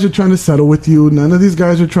these guys are trying to settle with you. None of these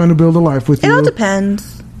guys are trying to build a life with it you. all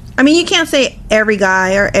depends. I mean, you can't say every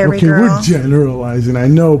guy or every Okay, girl. we're generalizing, I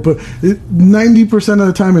know, but 90% of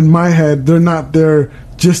the time in my head, they're not there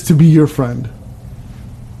just to be your friend.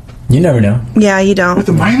 You never know. Yeah, you don't. With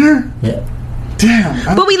a minor? Yeah.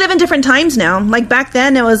 Damn. But we live in different times now. Like back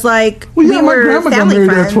then, it was like Well, yeah, we my were grandma got family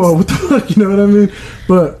married friends. at 12. What the fuck? You know what I mean?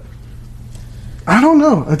 But I don't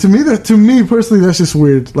know. To me personally, that's just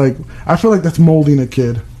weird. Like, I feel like that's molding a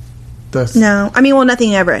kid. That's No, I mean, well,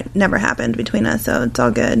 nothing never happened between us, so it's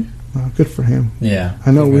all good. good for him. Yeah.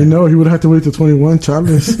 I know. We know he would have to wait till 21.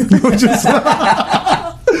 Childless.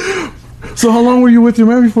 So how long were you with your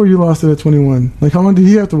man before you lost it at 21? Like, how long did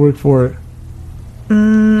he have to work for it?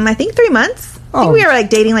 I think 3 months. I think Oh. we were like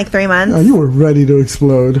dating like 3 months. Oh, you were ready to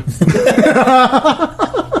explode.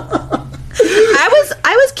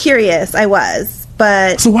 I was curious. I was,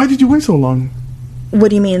 but So why did you wait so long? what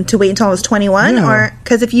do you mean to wait until I was 21? Yeah. Or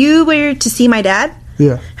because if you were to see my dad,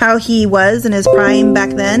 Yeah. how he was in his prime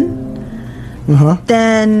back then,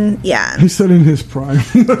 then yeah. He said in his prime.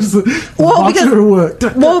 Well, Boxer or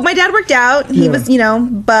what? Well, my dad worked out. He Yeah. was,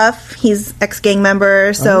 buff. He's ex-gang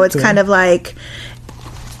member, so it's Okay. kind of like,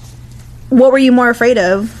 what were you more afraid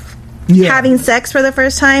of? Yeah. Having sex for the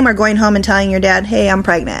first time or going home and telling your dad, hey, I'm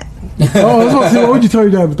pregnant? Oh, I was about to say, what would you tell your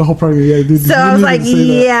dad with the whole pregnant? Yeah, dude, So you I was needed like, to say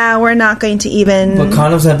that. yeah, we're not going to even... But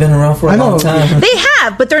condoms have been around for a I know. long time. They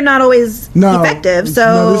have, but they're not always effective, so...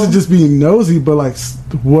 No, this is just being nosy, but like,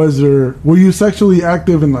 were you sexually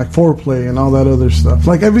active in like foreplay and all that other stuff?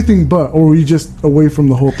 Like everything but, or were you just away from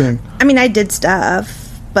the whole thing? I mean, I did stuff,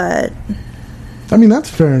 but... I mean, that's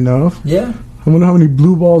fair enough. Yeah. I wonder how many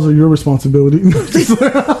blue balls are your responsibility.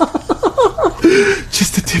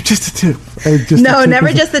 Just a tip. Hey, just No, a tip never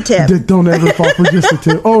is- just a tip. Don't ever fall for just a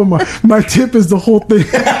tip. Oh, my tip is the whole thing.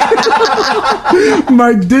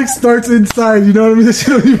 My dick starts inside, you know what I mean? That shit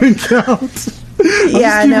don't even count.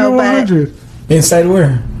 Yeah, I know, but... Inside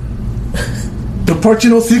where? The part you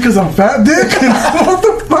don't see because I'm fat, dick? What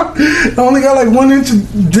the fuck? I only got like 1 inch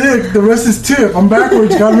of dick. The rest is tip. I'm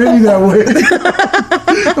backwards. God made me that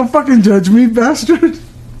way. Don't fucking judge me, bastard.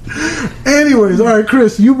 Anyways, all right,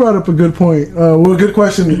 Chris, you brought up a good point. Well, a good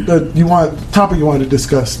question that topic you wanted to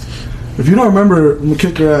discuss. If you don't remember, I'm gonna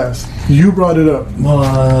kick your ass. You brought it up. Well,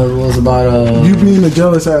 it was about You being a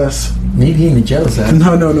jealous ass. me being a jealous ass.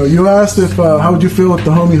 No. You asked if how would you feel if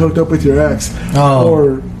the homie hooked up with your ex? Oh.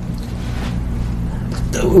 Or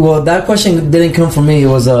Well, that question didn't come from me. It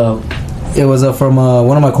was from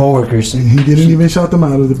one of my coworkers. he didn't even shout them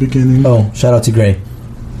out at the beginning. Oh, shout out to Gray.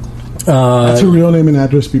 That's her real name and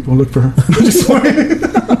address. People look for her. Just wait.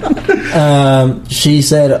 She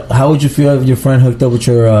said, "How would you feel if your friend hooked up with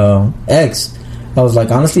your ex?" I was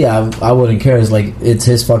like, honestly, I wouldn't care. It's like it's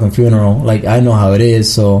his fucking funeral. Like I know how it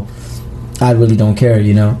is, so I really don't care,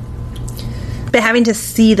 you know. But having to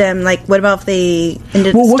see them, like, what about if they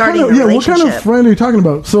ended up What starting kind of, a relationship? what kind of friend are you talking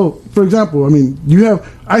about? So, for example, I mean,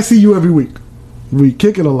 I see you every week. We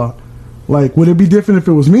kick it a lot. Like, would it be different if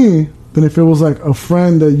it was me than if it was like a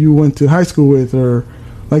friend that you went to high school with, or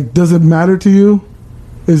like, does it matter to you?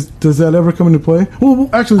 Does that ever come into play? Well,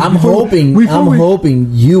 actually, I'm hoping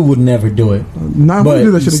you would never do it. Not But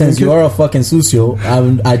do that shit since again, you are a fucking sucio,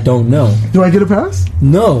 I don't know. do I get a pass?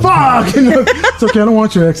 No. Fuck! It's okay. I don't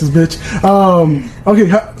want your exes, bitch.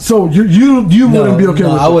 Okay, so you wouldn't be okay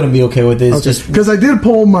with I it? wouldn't be okay with this. Just Because I did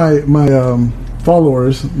poll my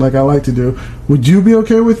followers, like I like to do. Would you be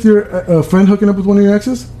okay with your friend hooking up with one of your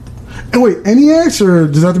exes? And wait, any ex, or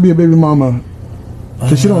does it have to be a baby mama?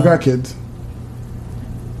 Because she don't got kids.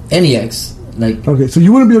 any ex. Like, Okay, so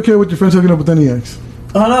you wouldn't be okay with your friends hooking up with any ex?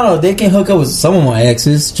 oh no, they can hook up with some of my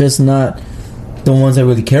exes, just not the ones I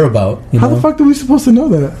really care about. You How know? the fuck are we supposed to know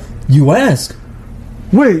that? You ask.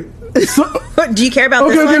 Wait. So, Do you care about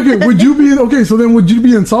this one? okay. Would you be okay? So then, would you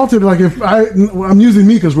be insulted? Like, if I'm using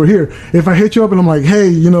me because we're here. If I hit you up and I'm like,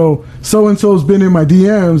 hey, so and so's been in my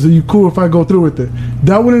DMs. Are you cool if I go through with it?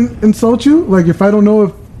 That wouldn't insult you. Like, if I don't know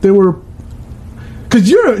if they were. Because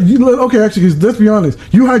okay, actually, because let's be honest,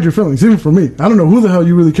 you hide your feelings, even for me. I don't know who the hell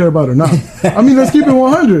you really care about or not. I mean, let's keep it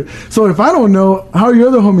 100. So if I don't know, how are your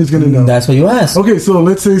other homies going to know? That's what you ask. Okay, so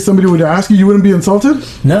let's say somebody would ask you, you wouldn't be insulted?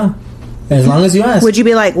 No. As long as you ask. Would you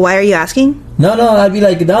be like, why are you asking? No, I'd be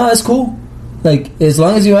like, no, that's cool. Like, as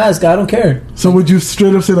long as you ask, I don't care. So would you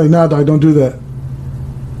straight up say, like, nah, dog, don't do that?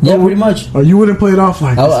 Yeah, pretty much. Or you wouldn't play it off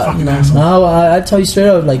like, this fucking asshole? No, I'd tell you straight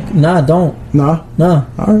up, like, nah, don't. Nah? Nah.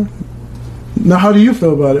 All right. Now, how do you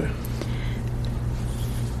feel about it?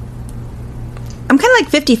 I'm kind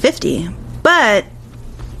of like 50-50. But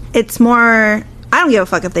it's more, I don't give a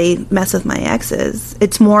fuck if they mess with my exes.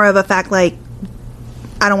 It's more of a fact, like,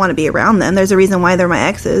 I don't want to be around them. There's a reason why they're my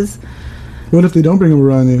exes. What if they don't bring them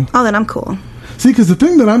around you? Oh, then I'm cool. See, because the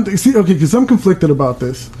thing that because I'm conflicted about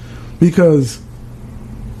this. Because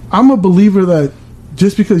I'm a believer that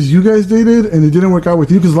just because you guys dated and it didn't work out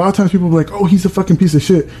with you, because a lot of times people be like, oh, he's a fucking piece of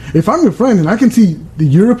shit. If I'm your friend and I can see that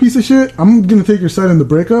you're a piece of shit, I'm going to take your side in the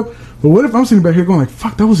breakup. But what if I'm sitting back here going like,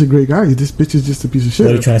 fuck, that was a great guy. This bitch is just a piece of shit.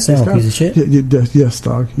 What are you trying to say? I'm a piece of shit? Yes,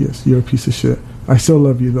 dog. Yes, you're a piece of shit. I still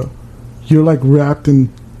love you, though. You're like wrapped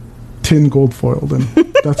in tin gold foiled, and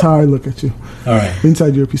that's how I look at you. All right.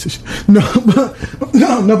 Inside, you're a piece of shit. No,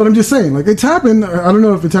 but I'm just saying, like, it's happened. I don't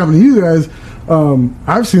know if it's happened to you guys.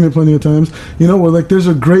 I've seen it plenty of times. Where like there's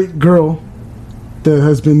a great girl that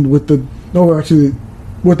has been with the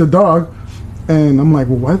dog, and I'm like,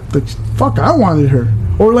 well, what the fuck? I wanted her.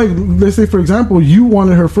 Or like, let's say for example, you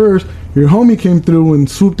wanted her first. Your homie came through and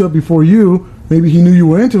swooped up before you. Maybe he knew you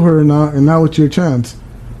were into her or not, and now it's your chance.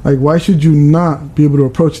 Like, why should you not be able to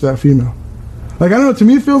approach that female? Like, I don't know. To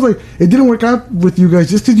me, it feels like it didn't work out with you guys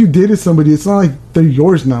just because you dated somebody. It's not like they're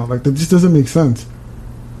yours now. Like, that just doesn't make sense.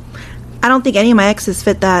 I don't think any of my exes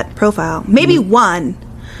fit that profile. Maybe one.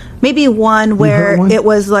 Maybe one where it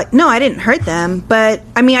was like, no, I didn't hurt them. But,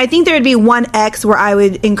 I mean, I think there would be one ex where I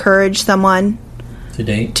would encourage someone To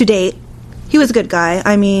date? to date. He was a good guy.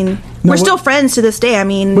 I mean, we're still friends to this day. I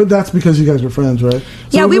mean, But that's because you guys were friends, right?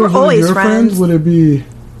 Yeah, if we it were was one of always your friends. Would it be...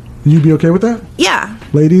 You'd be okay with that? yeah,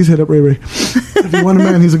 Ladies, hit up Ray Ray. If you want a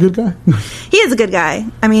man, he's a good guy. he is a good guy.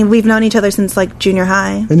 I mean, we've known each other since like junior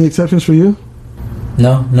high. Any exceptions for you?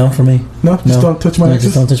 No, for me. No? Just don't touch my No,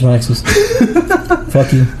 exes? just don't touch my exes.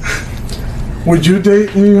 Fuck you. Would you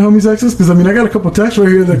date any of your homies' exes? Because, I mean, I got a couple texts right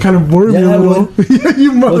here that kind of worry me Yeah, a I little. would.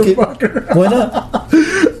 You Okay. motherfucker. Why not?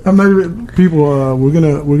 I'm not even... People, we're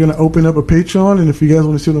gonna open up a Patreon, and if you guys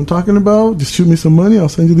want to see what I'm talking about, just shoot me some money. I'll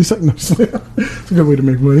send you these... No, it's a good way to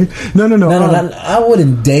make money. No. No, I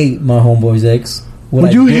wouldn't date my homeboy's ex.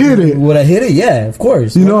 Would you hit it? Would I hit it? Yeah, of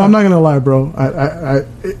course. You know, I'm not gonna lie, bro. I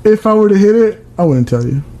if I were to hit it, I wouldn't tell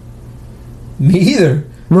you. Me either.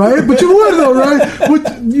 right? But you would though, right?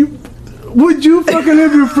 Would you fucking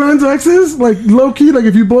have your friends' exes like low key? Like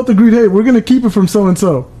if you both agreed, hey, we're gonna keep it from so and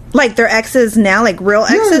so. Like their exes now, like real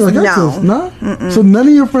exes? Yeah, like No. exes. No. So none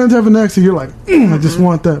of your friends have an ex, and you're like, I just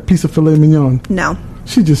want that piece of filet mignon. No.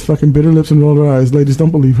 She just fucking bit her lips and rolled her eyes. Ladies,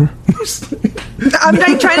 don't believe her. I'm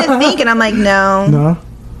like trying to think, and I'm like, no. No,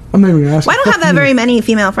 I'm not even gonna ask. Well, I don't have that very many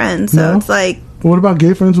female friends, so No? it's like, What about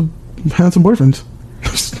gay friends with handsome boyfriends?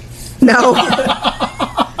 no.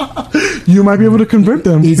 You might be able to convert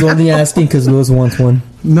them. He's only asking because Lewis wants one.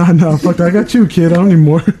 No, fuck that. I got you, kid. I don't need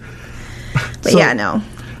more. But So- yeah, no.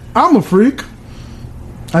 I'm a freak.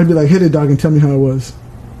 I'd be like, hit it, dog, and tell me how it was.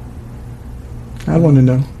 I want to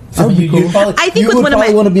know. So That'd be cool. I think you with would one of probably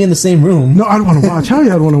my- want to be in the same room. No, I'd want to watch. Hell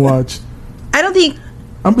yeah, I'd want to watch. I don't think.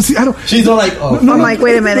 See, I don't. She's all like, oh, No, I'm like,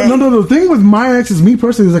 wait a minute. No. The thing with my ex is me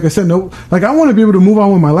personally is like I said, no. Like I want to be able to move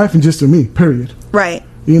on with my life and just to me. Period. Right.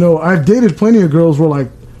 You know, I've dated plenty of girls where like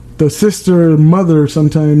the sister, mother,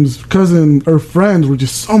 sometimes cousin or friends were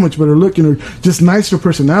just so much better looking or just nicer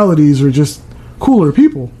personalities or just cooler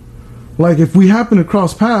people. Like if we happen to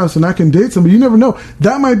cross paths and I can date somebody, you never know.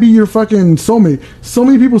 That might be your fucking soulmate. So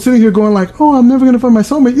many people sitting here going like, "Oh, I'm never gonna find my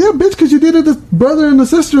soulmate." Yeah, bitch, because you dated the brother and the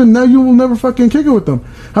sister, and now you will never fucking kick it with them.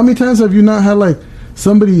 How many times have you not had like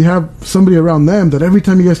somebody around them that every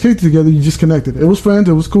time you guys kicked together, you just connected? It was friends,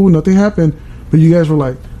 it was cool, nothing happened, but you guys were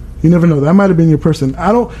like, you never know. That might have been your person.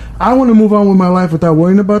 I want to move on with my life without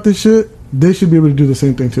worrying about this shit. They should be able to do the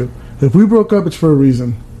same thing too. If we broke up, it's for a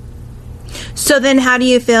reason. So then, how do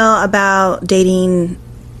you feel about dating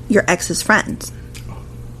your ex's friends?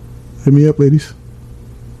 Hit me up, ladies.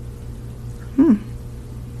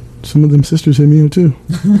 Some of them sisters hit me up too.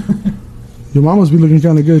 Your mom must be looking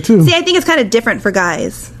kind of good too. See, I think it's kind of different for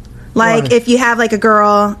guys. Like, Why? if you have like a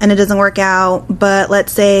girl and it doesn't work out, but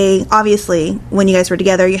let's say, obviously, when you guys were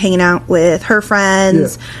together, you're hanging out with her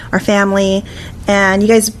friends or family, and you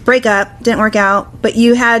guys break up, didn't work out, but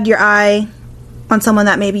you had your eye on someone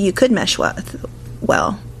that maybe you could mesh with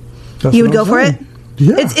well. That's You would what go I'm for saying. it?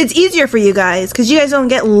 Yeah. It's easier for you guys because you guys don't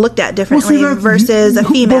get looked at differently that- versus a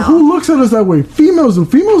female. But who looks at us that way? Females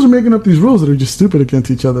are making up these rules that are just stupid against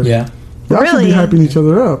each other. yeah. Y'all should be Really? hyping each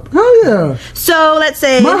other up. Hell yeah. So let's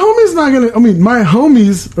say My homies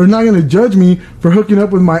are not gonna judge me for hooking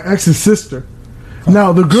up with my ex's sister.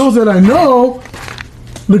 Now the girls that I know,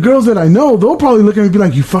 they'll probably look at me and be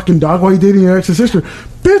like, "You fucking dog, why are you dating your ex's sister?"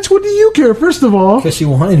 Bitch, what do you care? First of all, Because she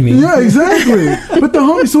wanted me. yeah, exactly. But the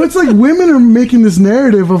homies, so it's like women are making this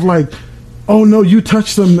narrative of like, "Oh no, you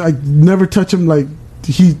touched him. I never touch him." Like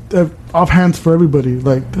he off hands for everybody.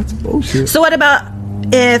 Like that's bullshit. So what about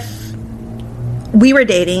if we were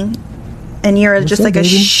dating and you're just up, like a baby?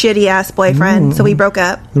 shitty ass boyfriend, so we broke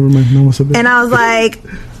up, Never mind. No one said that. and I was like,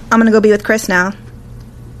 I'm gonna go be with Chris now.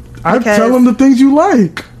 I because- tell them the things you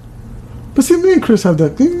like. But see, me and Chris have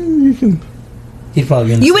that thing. You can. He'd probably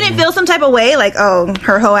be in the You same wouldn't room. feel some type of way, like, oh,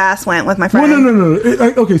 her whole ass went with my Well, friend.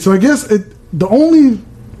 no. Okay, so I guess the only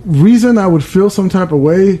reason I would feel some type of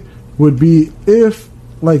way would be if,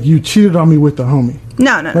 like, you cheated on me with the homie.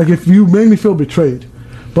 No. Like, if you made me feel betrayed.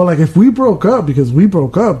 But, like, if we broke up because we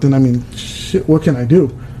broke up, then, I mean, shit, what can I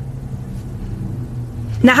do?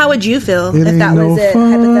 Now, how would you feel It if ain't that no was it,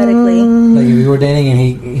 fun. hypothetically? Like if we were dating and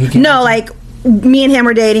he came No, like, me and him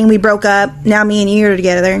were dating, we broke up, now me and you are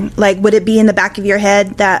together. Like, would it be in the back of your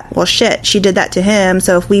head that, well, shit, she did that to him,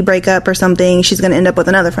 so if we break up or something, she's going to end up with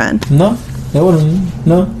another friend? No, that wouldn't.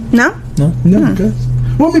 No, No? Yeah, okay.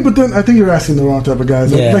 Well, I mean, but then I think you're asking the wrong type of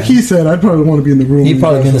guys. Yeah. Like he said, I'd probably want to be in the room. He'd with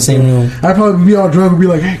probably you be in the guys. same room. I'd probably be all drunk and be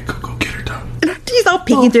like, hey, go get her, dog. He's all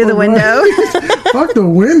peeking through the fuck window. Fuck the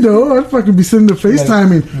window. I'd fucking be sitting there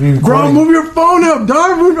FaceTiming. Bro, recording. move your phone up,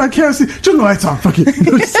 dog. I can't see. Turn the lights on. Fuck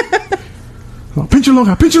it. Oh, pinch your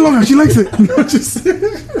longa. She likes it. Just,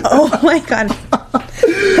 Oh, my God.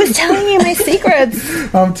 Who's telling you my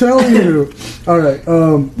secrets? I'm telling you. All right.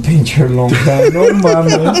 pinch her long time. No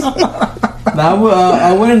mames. Now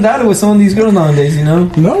I wouldn't doubt it with some of these girls nowadays. You know.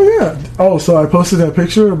 No, yeah. Oh, so I posted that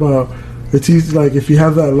picture about it's easy. Like if you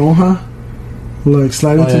have that lonja, like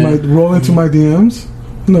slide into roll into my DMs.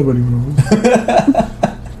 Nobody rolls.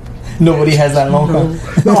 Nobody has that long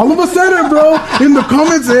time. All of a sudden, bro, in the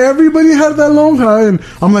comments, everybody had that lonja, and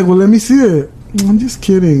I'm like, well, let me see it. I'm just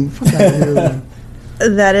kidding. Fuck out of here, man.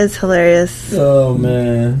 That is hilarious. Oh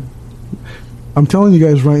man. I'm telling you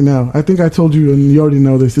guys right now. I think I told you, and you already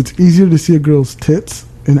know this. It's easier to see a girl's tits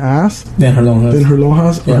and ass Then her long hair. than her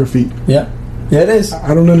lonjas or Yeah. her feet. Yeah. Yeah, it is.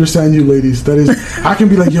 I don't understand you ladies. That is, I can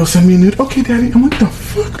be like, yo, send me a nude. Okay, daddy. I'm like, the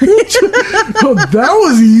fuck, bitch? Oh, that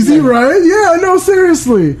was easy, right? Yeah, no,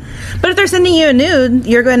 seriously. But if they're sending you a nude,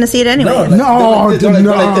 you're going to see it anyway. No, like- No, they're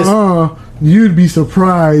like this. you'd be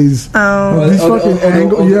surprised. These fucking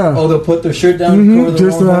angles, yeah. Oh, they'll put their shirt down. Cover the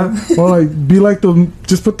Just that, or like be like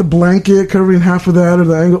just put the blanket covering half of that or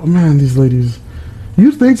the angle. Man, these ladies,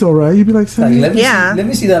 you'd think so, right? You'd be like, let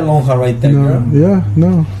me see that lonja right there, girl. Yeah,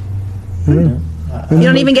 no. Yeah. You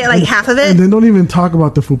don't even get like half of it? And then don't even talk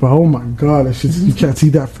about the fupa. Oh my god, that shit, you can't see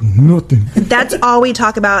that for nothing. That's all we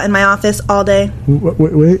talk about in my office all day.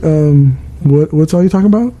 Wait, what's all you talking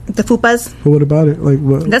about? The fupas. But what about it? Like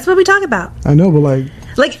what? That's what we talk about. I know, but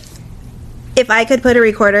like if I could put a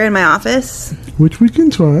recorder in my office, which we can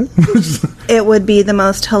try, it would be the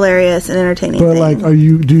most hilarious and entertaining but thing. like, do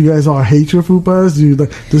you guys all hate your fupas?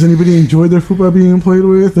 Does anybody enjoy their fupa being played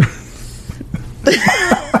with?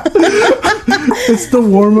 It's the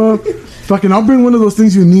warm up. Fucking, I'll bring one of those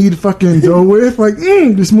things you need fucking dough with. Like,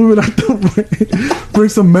 just move it out the way. Bring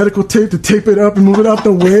some medical tape to tape it up and move it out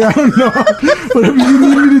the way. I don't know. Whatever you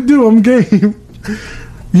need me to do, I'm game.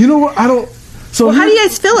 You know what? I don't. So well, how do you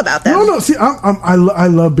guys feel about that? No. See, I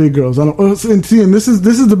love big girls. I don't. And this is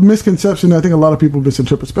the misconception I think a lot of people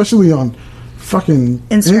misinterpret, especially on fucking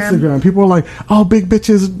Instagram. People are like, "Oh, big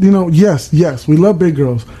bitches." You know, yes, we love big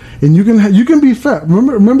girls, and you can be fat.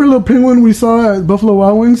 Remember Little Penguin we saw at Buffalo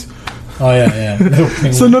Wild Wings? Oh yeah.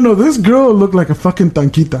 So no, this girl looked like a fucking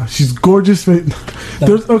tanquita. She's gorgeous. Okay.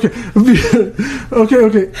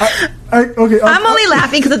 I'm only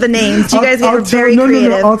laughing because of the names. You guys get very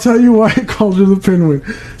creative. No. I'll tell you why I called her the penguin.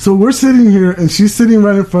 So we're sitting here, and she's sitting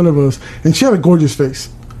right in front of us, and she had a gorgeous face.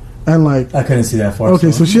 And like, I couldn't see that far.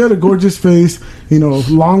 Okay, so she had a gorgeous face,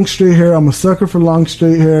 long straight hair. I'm a sucker for long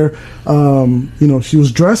straight hair. She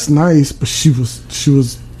was dressed nice, but she was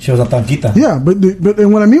a tanquita. Yeah, but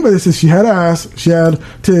and what I mean by this is she had ass, she had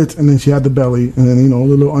tits, and then she had the belly, and then a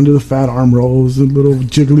little under the fat arm rolls, the little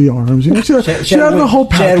jiggly arms. She had the whole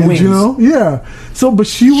package. Yeah. So, but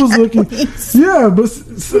she was looking. Yeah, but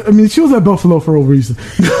I mean, she was at Buffalo for a reason.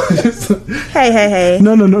 Hey.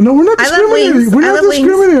 No. We're not discriminating. We're not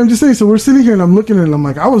discriminating. I'm just saying. So we're sitting here, and I'm looking at it, and I'm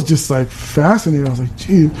like, I was just like fascinated. I was like,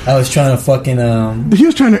 gee. I was trying to fucking. He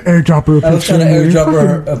was trying to airdrop her a picture. I was trying to airdrop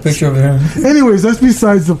her a picture of him. Anyways, that's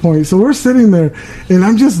besides the point. So we're sitting there, and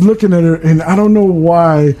I'm just looking at her, and I don't know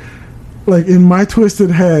why. Like, in my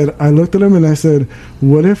twisted head, I looked at him and I said,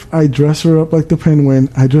 what if I dress her up like the Penguin,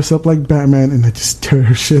 I dress up like Batman, and I just tear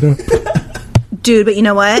her shit up? Dude, but you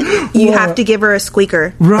know what? You have to give her a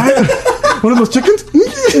squeaker. Right? One of those chickens?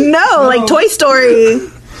 No, like Toy Story.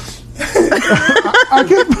 I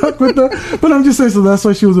can't fuck with that. But I'm just saying, so that's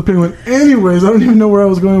why she was a penguin. Anyways, I don't even know where I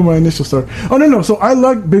was going with my initial story. Oh, no. So I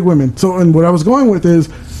like big women. So, and what I was going with is,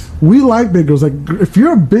 we like big girls. Like, if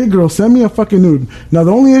you're a big girl, send me a fucking nude. Now,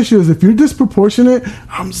 the only issue is if you're disproportionate,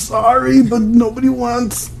 I'm sorry, but nobody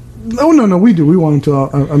wants... No, we do. We want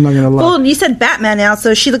them to. I'm not going to lie. Well, you said Batman now,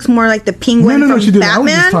 so she looks more like the penguin from she didn't. Batman? I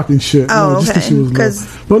was just talking shit. Oh, okay. Just she was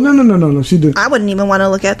but no, she didn't. I wouldn't even want to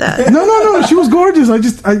look at that. No, she was gorgeous. I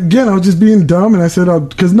was just being dumb, and I said,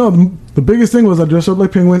 because the biggest thing was I dress up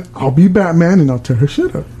like Penguin, I'll be Batman, and I'll tear her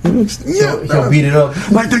shit up. He'll beat it up.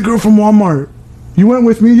 Like that girl from Walmart. You went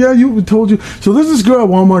with me? Yeah, told you. So there's this girl at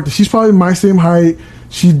Walmart. She's probably my same height.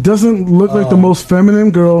 She doesn't look like the most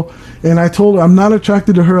feminine girl. And I told her I'm not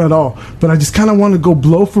attracted to her at all. But I just kind of want to go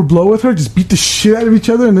blow for blow with her. Just beat the shit out of each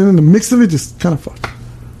other. And then in the mix of it, just kind of fuck.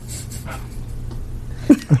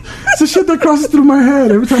 It's the shit that crosses through my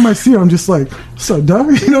head. Every time I see her, I'm just like, what's up,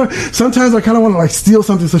 dog? Sometimes I kind of want to like steal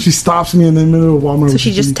something. So she stops me in the middle of Walmart. So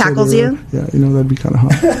she just tackles you? Yeah, that'd be kind of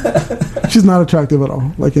hot. She's not attractive at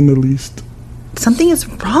all. Like in the least. Something is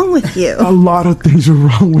wrong with you. A lot of things are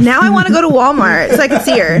wrong with me. Now I want to go to Walmart so I can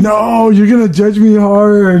see her. No, you're going to judge me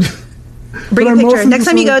hard. Bring a picture. Next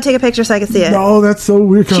time you go, take a picture so I can see it. No, that's so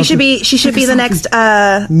weird. She should be the next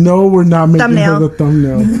no, we're not making thumbnail. her the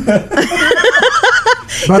thumbnail.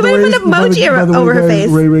 By the way, put an emoji over her face.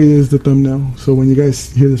 Ray is the thumbnail. So when you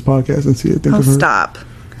guys hear this podcast and see it, think of her. Stop.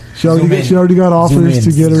 She already got offers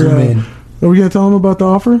to get her. Are we going to tell them about the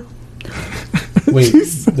offer? Wait,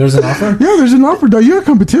 there's an offer? Yeah, there's an offer. You have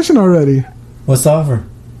competition already. What's the offer?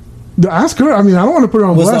 Ask her. I mean, I don't want to put her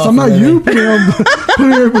on What's blast. I'm not you putting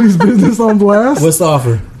everybody's business on blast. What's the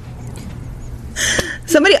offer?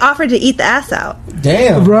 Somebody offered to eat the ass out.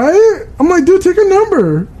 Damn. Right? I'm like, dude, take a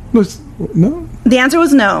number. No? The answer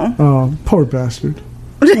was no. Oh, poor bastard.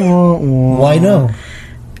 Why no?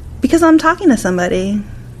 Because I'm talking to somebody.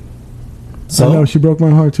 So? I know, she broke my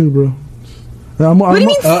heart too, bro. What do you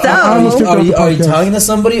mean so? Are you talking to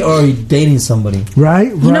somebody or are you dating somebody? Right?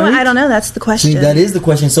 You know what? I don't know. That's the question. See, that is the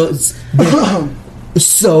question. So it's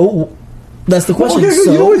that's the question. Okay,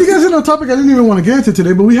 so, you know what? You guys hit on a topic I didn't even want to get into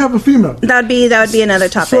today, but we have a female. That would be another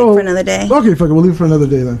topic for another day. Okay, fuck it. We'll leave it for another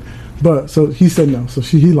day then. But so he said no. So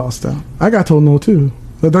he lost out. I got told no too.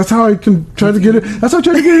 But that's how I can try to get it. That's how I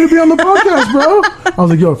tried to get her to be on the podcast, bro. I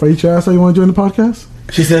was like, yo, if I eat your ass, how you want to join the podcast?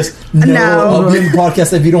 She says, no. I'll be on the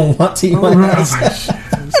podcast if you don't want to.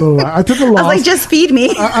 So I took a loss. I was like, just feed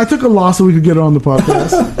me. I took a loss so we could get her on the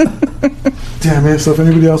podcast. Damn it. So if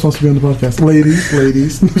anybody else wants to be on the podcast,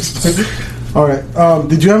 ladies. All right.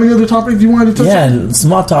 Did you have any other topic you wanted to touch on? Yeah,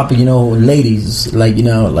 small topic, ladies. Like, you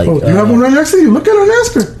have one right next to you. Look at her and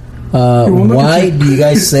ask her. Why do you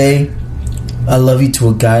guys say I love you to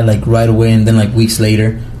a guy like right away, and then like weeks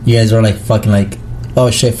later you guys are like fucking like,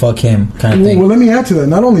 oh shit, fuck him kind of thing? Well, let me add to that.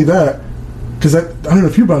 Not only that, because I don't know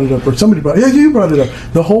if you brought it up or somebody brought it. Yeah, you brought it up.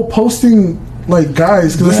 The whole posting like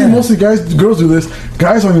guys, because I see mostly girls do this.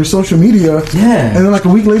 Guys on your social media, and then like a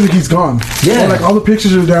week later he's gone. Or like all the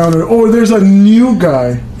pictures are down, or there's a new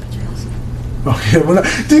guy. Okay, well,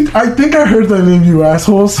 I think I heard that name, you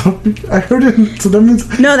asshole. So I heard it. So that means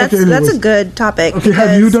that's a good topic. Okay,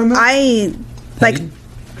 have you done that?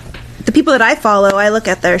 The people that I follow, I look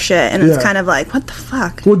at their shit and it's kind of like, what the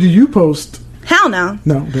fuck? Well, do you post? Hell no.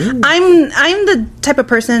 No. I'm the type of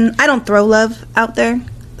person, I don't throw love out there.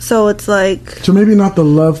 So it's like, so maybe not the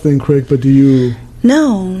love thing, Craig, but do you?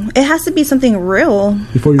 No, it has to be something real.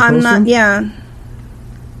 Before you post them? Yeah.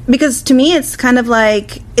 Because to me, it's kind of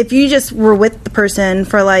like if you just were with the person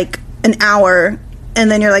for like an hour and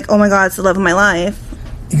then you're like, oh my God, it's the love of my life.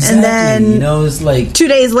 Exactly. And then, it's like 2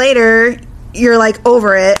 days later, you're like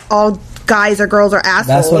over it. All guys or girls are assholes.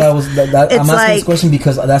 That's what I was. I'm asking this question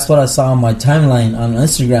because that's what I saw on my timeline on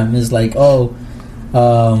Instagram. Is like,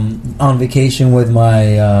 on vacation with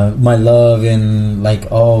my my love, and like,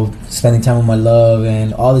 spending time with my love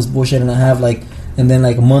and all this bullshit, and I have like, and then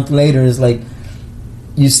like a month later is like,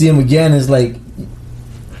 you see them again, is like,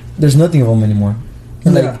 there's nothing of them anymore,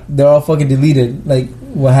 and like they're all fucking deleted. Like,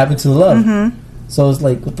 what happened to the love? Mm-hmm. So it's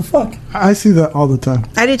like, what the fuck? I see that all the time.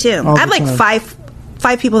 I do too. I have like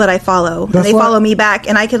five people that I follow. That's and they follow me back,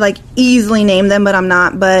 and I could like easily name them, but I'm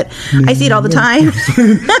not. But I see it all the time,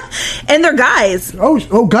 and they're guys.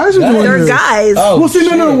 Oh, guys are doing They're this. Guys. Oh, well, see,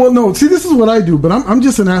 no. See, this is what I do, but I'm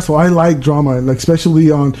just an asshole. I like drama, like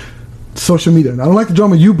especially on social media. I don't like the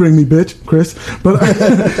drama you bring me, bitch, Chris, but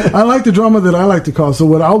I like the drama that I like to cause. So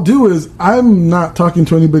what I'll do is I'm not talking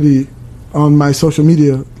to anybody on my social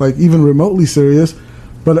media, like even remotely serious,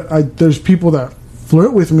 but there's people that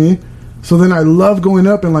flirt with me. So then I love going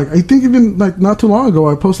up and like, I think even like not too long ago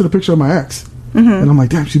I posted a picture of my ex, and I'm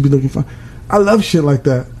like, damn, she'd be looking fine. I love shit like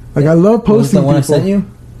that. Like I love posting. Was that one I sent you?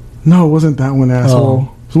 No, it wasn't that one,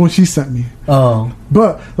 asshole. It's the one she sent me. Oh,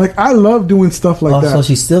 but like I love doing stuff like that. So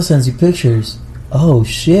she still sends you pictures. Oh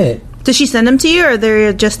shit. Does she send them to you, or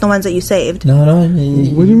they're just the ones that you saved? No. What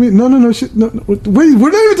do you mean? No. Wait, we're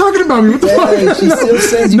not even talking about me. What the fuck? She still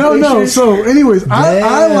sends you pictures? No. So, anyways,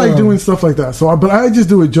 I like doing stuff like that. So, but I just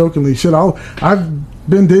do it jokingly. Shit, I've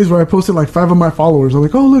been days where I posted like 5 of my followers. I'm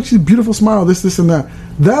like, oh look, she's beautiful smile, this, and that.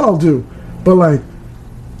 That I'll do. But like,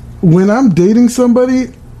 when I'm dating somebody,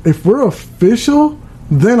 if we're official,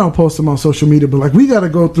 then I'll post them on social media. But like, we got to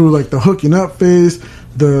go through like the hooking up phase.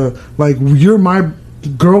 The like, you're my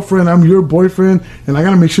girlfriend, I'm your boyfriend, and I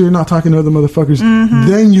gotta make sure you're not talking to other motherfuckers.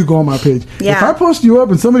 Then you go on my page. If I post you up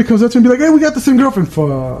and somebody comes up to me and be like, hey, we got the same girlfriend,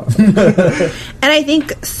 fuck. And I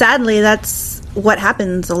think sadly that's what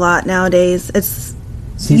happens a lot nowadays. It's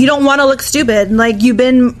you don't want to look stupid. Like you've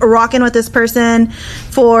been rocking with this person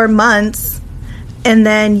for months, and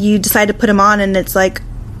then you decide to put him on, and it's like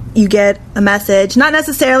you get a message, not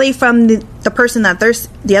necessarily from the person that they're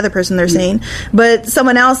the other person they're seeing, but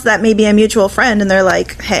someone else that may be a mutual friend, and they're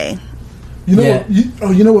like, hey, you know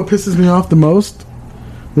you know what pisses me off the most?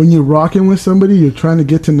 When you're rocking with somebody, you're trying to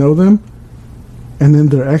get to know them, and then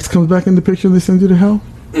their ex comes back in the picture and they send you to hell.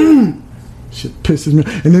 Shit pisses me.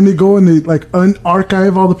 And then they go and they like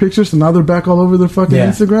unarchive all the pictures, so now they're back all over their fucking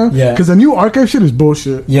Instagram. Yeah, because the new archive shit is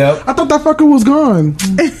bullshit. Yep. I thought that fucker was gone.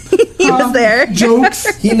 He was there.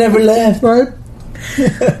 Jokes. He never left. Right?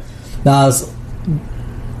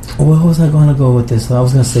 Where was I going to go with this? I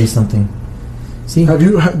was going to say something. See,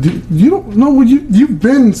 you don't know what you've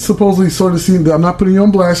been supposedly sort of seen. I'm not putting you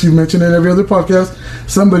on blast. You mentioned it every other podcast.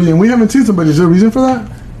 Somebody, and we haven't seen somebody. Is there a reason for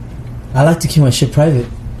that? I like to keep my shit private.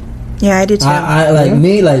 Yeah, I do too. I like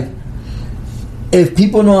me, like, if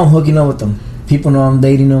people know I'm hooking up with them, people know I'm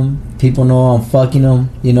dating them, people know I'm fucking them,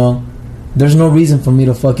 there's no reason for me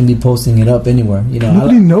to fucking be posting it up anywhere,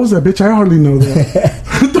 Nobody knows that, bitch. I hardly know that.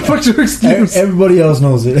 What the fuck's your excuse? Everybody else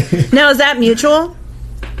knows it. Now, is that mutual?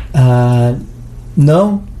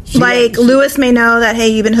 No. Lewis may know that, hey,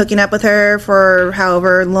 you've been hooking up with her for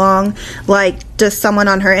however long. Like, does someone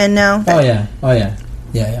on her end know? Oh, yeah.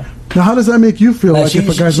 Yeah. Now, how does that make you feel? Like if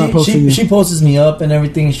a guy's not posting you, she posts me up and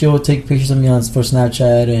everything. She'll take pictures of me on for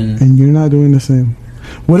Snapchat and you're not doing the same.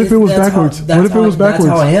 What if it was backwards? What if it was backwards?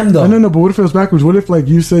 That's how I am, though. No. But what if it was backwards? What if, like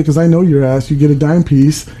you say, because I know your ass, you get a dime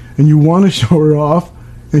piece and you want to show her off,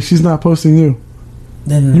 and she's not posting you?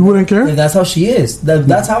 Then you wouldn't care? If that's how she is.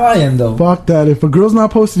 That's how I am, though. Fuck that. If a girl's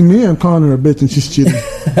not posting me, I'm calling her a bitch and she's cheating.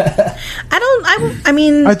 I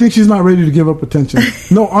mean, I think she's not ready to give up attention.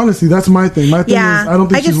 No, honestly, that's my thing. My thing is, I don't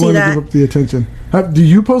think she's willing to give up the attention. Do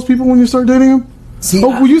you post people when you start dating them?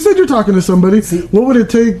 Well, you said you're talking to somebody. What would it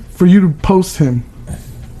take for you to post him?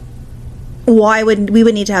 Why would we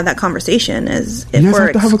would need to have that conversation? As if you guys we're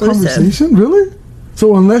have to exclusive. have a conversation, really?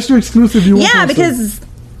 So unless you're exclusive, you won't post because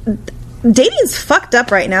it. dating's fucked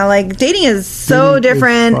up right now. Like dating is so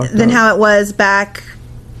different than how it was back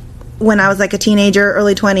when I was like a teenager,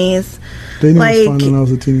 early 20s. Dating was fun when I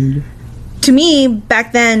was a teenager. To me,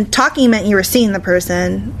 back then, talking meant you were seeing the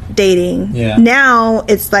person. Dating. Yeah. Now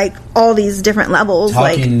it's like all these different levels.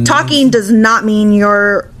 Talking does not mean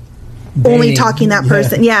you're only talking that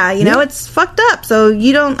person. Yeah, you know, it's fucked up. So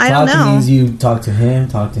you don't. I don't know. Talking means you talk to him,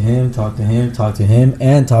 talk to him, talk to him, talk to him,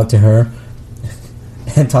 and talk to her,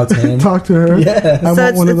 and talk to him. Talk to her. Yeah. I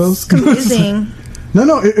want one of those. Confusing.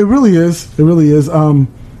 No, it really is. It really is.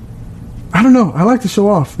 I don't know. I like to show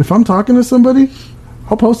off. If I'm talking to somebody,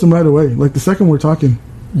 I'll post them right away. Like the second we're talking.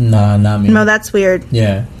 Nah, not me. No, that's weird.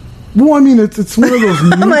 Yeah. Well, I mean, it's one of those.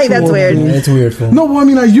 I'm like, that's weird. Yeah, it's weird. Fool. No, well, I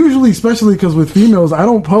mean, I usually, especially because with females, I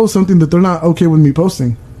don't post something that they're not okay with me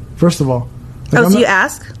posting. First of all. Like, so you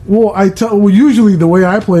ask? Well, usually the way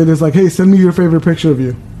I play it is like, hey, send me your favorite picture of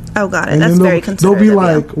you. Oh, got it. That's very considerate. They'll be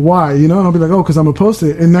like, why? You know, and I'll be like, oh, because I'm going to post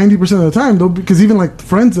it. And 90% of the time, because even like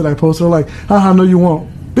friends that I post are like, haha, no, you won't.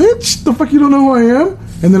 Bitch, the fuck, you don't know who I am?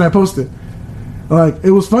 And then I post it. Like,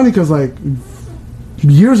 it was funny because like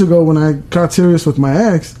years ago when I got serious with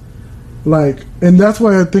my ex, like, and that's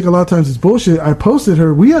why I think a lot of times it's bullshit. I posted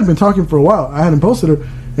her. We had been talking for a while. I hadn't posted her,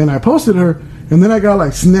 and I posted her, and then I got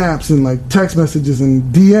like snaps and like text messages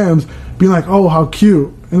and DMs being like, "Oh, how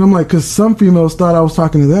cute!" And I'm like, because some females thought I was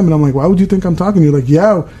talking to them, and I'm like, "Why would you think I'm talking to you?" Like,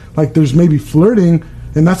 yeah, like there's maybe flirting,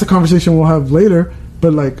 and that's a conversation we'll have later.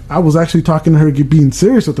 But like, I was actually talking to her, being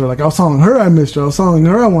serious with her. Like, I was telling her I missed her. I was telling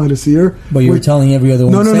her I wanted to see her. But you were telling every other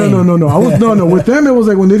one. No. I was no. With them, it was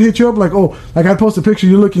like when they'd hit you up, like, oh, like I'd post a picture,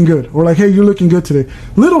 you're looking good, or like, hey, you're looking good today.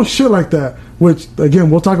 Little shit like that. Which again,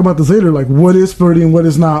 we'll talk about this later. Like, what is flirting, what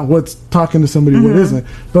is not, what's talking to somebody, what isn't.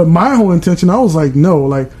 But my whole intention, I was like, no,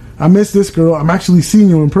 like I miss this girl. I'm actually seeing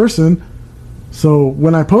you in person. So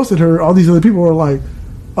when I posted her, all these other people were like,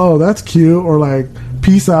 oh, that's cute, or like,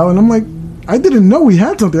 peace out, and I'm like, I didn't know we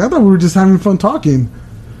had something. I thought we were just having fun talking.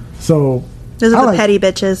 So those are the petty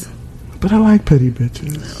bitches. But I like petty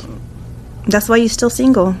bitches. That's why you're still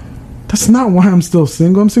single. That's not why I'm still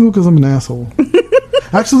single. I'm single because I'm an asshole.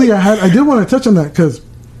 Actually, I did want to touch on that because.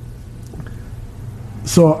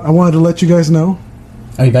 So I wanted to let you guys know.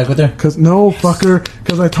 Are you back with her? Because no, fucker.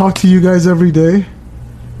 Because I talk to you guys every day.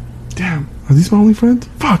 Damn, are these my only friends?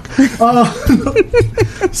 Fuck.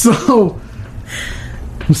 So.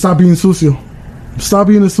 Stop being sucio. Stop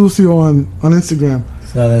being a sucio on Instagram.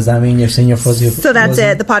 So does that mean you're seeing your fuzzy? So that's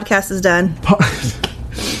it. The podcast is done.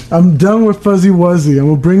 I'm done with Fuzzy Wuzzy. I'm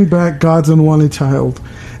gonna bring back God's unwanted child,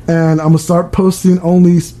 and I'm gonna start posting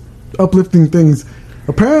only uplifting things.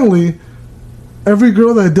 Apparently, every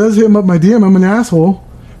girl that does hit up my DM, I'm an asshole.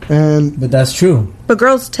 But that's true. But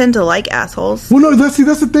girls tend to like assholes. Well, no, that's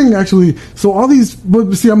the thing, actually. So all these,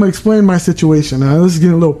 but see, I'm gonna explain my situation. Now, this is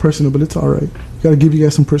getting a little personal, but it's all right. Gotta give you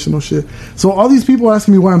guys some personal shit. So all these people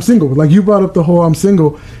asking me why I'm single. Like, you brought up the whole I'm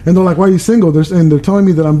single, and they're like, why are you single? And they're telling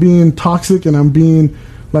me that I'm being toxic and I'm being,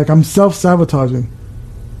 like, I'm self-sabotaging.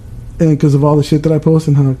 And because of all the shit that I post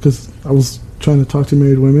and how, because I was trying to talk to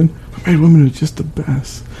married women. But married women are just the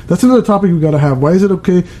best. That's another topic we gotta have. Why is it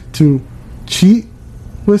okay to cheat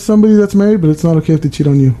with somebody that's married, but it's not okay if they cheat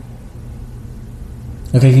on you?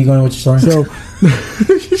 Okay, keep going with your story. So,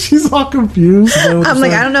 she's all confused. I'm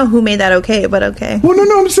like, I don't know who made that okay, but okay. Well,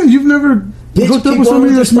 no, I'm just saying, you've never hooked up with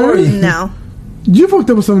somebody that's married? No. You've hooked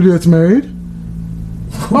up with somebody that's married?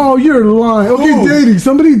 Oh, you're lying. Okay, dating.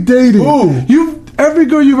 Somebody dating. Every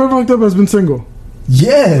girl you've ever hooked up has been single.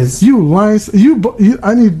 Yes. You lying.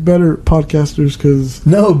 I need better podcasters because...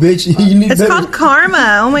 No, bitch. You need it's called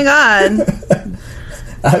karma. Oh, my God.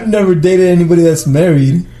 I've never dated anybody that's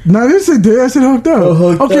married. No, I didn't say date. I said hooked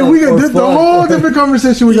up. We got this. The whole different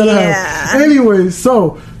conversation we gotta have. Anyway,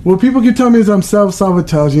 so what people keep telling me is I'm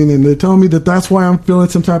self-sabotaging, and they're telling me that that's why I'm feeling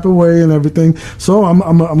some type of way and everything. So I'm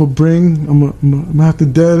gonna have to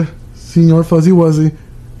dead Senor Fuzzy Wuzzy,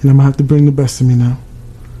 and I'm gonna have to bring the best of me now.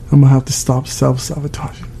 I'm gonna have to stop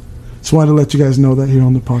self-sabotaging. Just wanted to let you guys know that here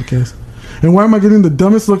on the podcast. And why am I getting the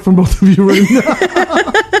dumbest look from both of you right now?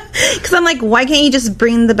 Because I'm like, why can't you just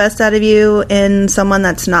bring the best out of you in someone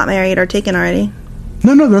that's not married or taken already?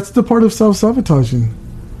 No, that's the part of self-sabotaging.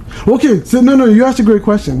 Okay, so no, you asked a great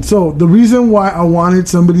question. So the reason why I wanted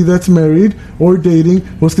somebody that's married or dating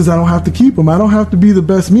was because I don't have to keep them. I don't have to be the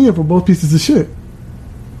best me if we're both pieces of shit.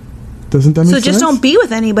 Doesn't that make sense? So just don't be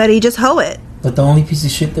with anybody. Just hoe it. But the only piece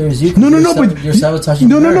of shit there is you. No, but you're sabotaging.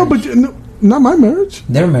 No, but not my marriage.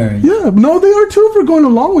 They're married. Yeah, no, they are too for going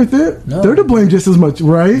along with it. No. They're to blame just as much,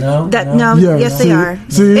 right? No. Yeah, yes, they are.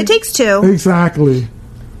 See? It takes two. Exactly.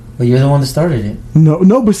 But you're the one that started it.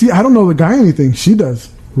 No, but see, I don't know the guy anything. She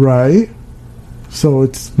does, right? So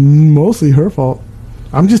it's mostly her fault.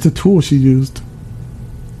 I'm just a tool she used.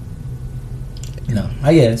 No,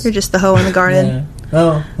 I guess. You're just the hoe in the garden. Yeah.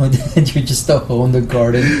 Oh, you're just a hoe in the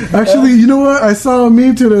garden. Actually, you know what? I saw a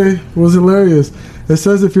meme today. It was hilarious. It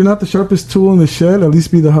says, if you're not the sharpest tool in the shed, at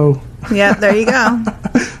least be the hoe. Yeah, there you go.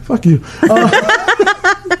 Fuck you.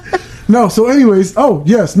 No, so anyways,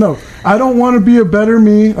 I don't want to be a better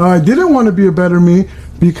me. I didn't want to be a better me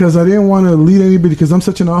because I didn't want to lead anybody because I'm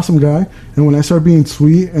such an awesome guy. And when I start being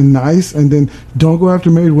sweet and nice and then don't go after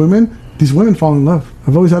married women, these women fall in love.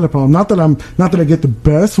 I've always had a problem. Not that I get the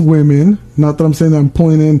best women, not that I'm saying that I'm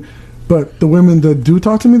pulling in, but the women that do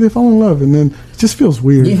talk to me, they fall in love. And then it just feels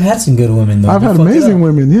weird. You've had some good women, though. I've had amazing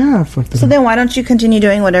women. Yeah, I fucked it So up. then why don't you continue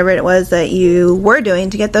doing whatever it was that you were doing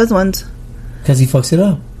to get those ones? Because he fucks it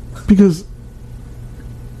up. Because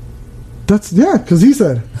because he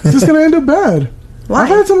said it's just gonna end up bad. Why? I've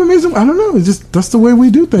had some amazing. I don't know. It's just that's the way we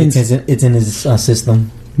do things. It's in his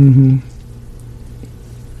system. Mm-hmm.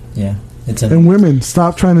 Yeah, And women,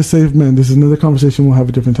 stop trying to save men. This is another conversation we'll have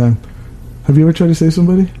a different time. Have you ever tried to save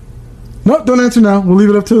somebody? No, don't answer now. We'll leave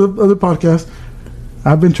it up to the other podcast.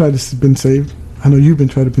 I've been saved. I know you've been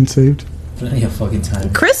trying to been saved. Plenty of fucking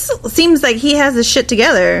time. Chris seems like he has his shit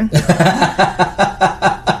together.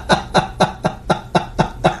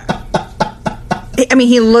 I mean,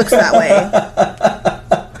 he looks that way.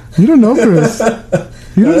 You don't know Chris.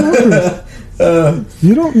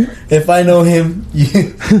 You don't. If I know him,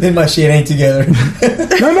 then my shit ain't together.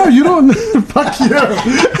 No, you don't. Fuck you,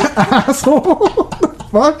 asshole.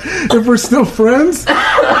 Fuck. If we're still friends,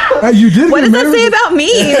 you did. What does that say about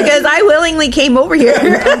me? Because I willingly came over here.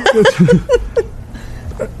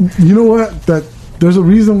 You know what? There's a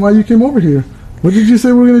reason why you came over here. What did you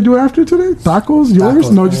say we're gonna do after today? Tacos? Yours?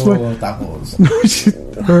 Tacos. No, just like tacos.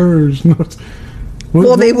 No, hers. No.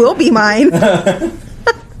 Well, they will be mine.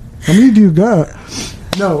 How many do you got?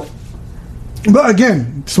 No. But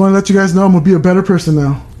again, just want to let you guys know I'm going to be a better person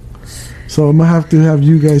now. So I'm going to have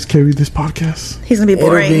you guys carry this podcast. He's going to be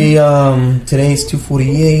boring. It'll be, today's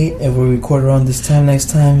 2:48. If we record around this time next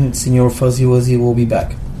time, Senor Fuzzy Wuzzy will be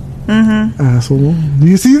back. Mm-hmm. Asshole.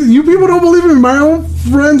 You see, you people don't believe in me. My own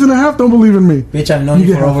friends and a half don't believe in me. Bitch, I've known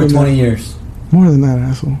you for over 20 years. More than that,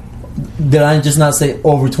 asshole. Did I just not say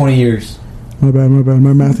over 20 years? My bad.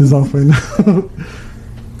 My math is off right now.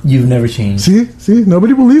 You've never changed. See,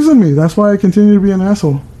 nobody believes in me. That's why I continue to be an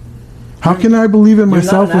asshole. How can I believe in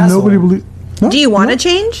myself when nobody believes? No, do you want to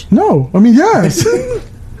change? No, I mean yes.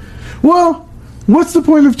 Well, what's the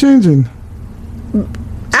point of changing?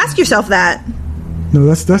 Ask yourself that. No,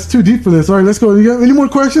 that's too deep for this. All right, let's go. You got any more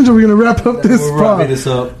questions, or are we going to wrap up this? We're wrapping this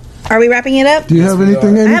up. Are we wrapping it up? Do you have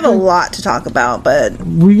anything? I have a lot to talk about, but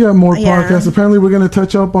we got more podcasts. Apparently, we're going to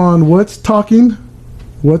touch up on what's talking,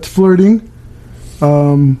 what's flirting.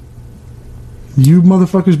 You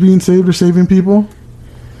motherfuckers being saved or saving people.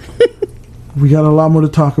 We got a lot more to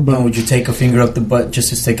talk about. And would you take a finger up the butt just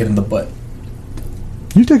to stick it in the butt?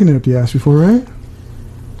 You've taken it up the ass before, right?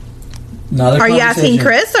 Are you asking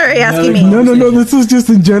Chris or are you asking me? No. This is just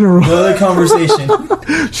in general. Another conversation.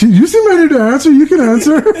 You seem ready to answer. You can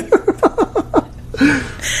answer.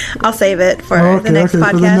 I'll save it for the next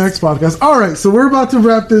podcast. For the next podcast. All right, so we're about to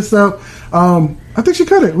wrap this up. I think she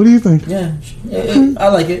cut it. What do you think? Yeah, I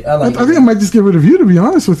like it. I think I might just get rid of you, to be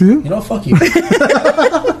honest with you. You know, fuck you.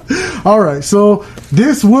 All right, so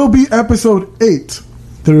this will be episode 8.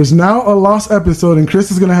 There is now a lost episode, and Chris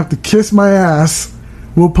is going to have to kiss my ass.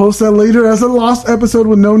 We'll post that later as a lost episode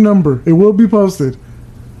with no number. It will be posted.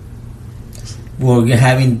 We're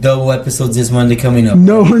having double episodes this Monday coming up.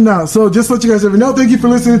 No, we're not. So just let you guys know, thank you for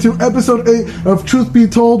listening to episode 8 of Truth Be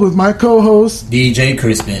Told with my co-host, DJ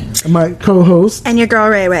Crispin. My co-host. And your girl,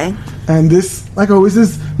 Ray Ray. And this, like always,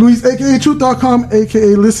 is Luis, a.k.a. Truth.com,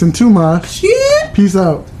 a.k.a. Listen to my shit. Peace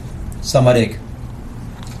out. Samarik.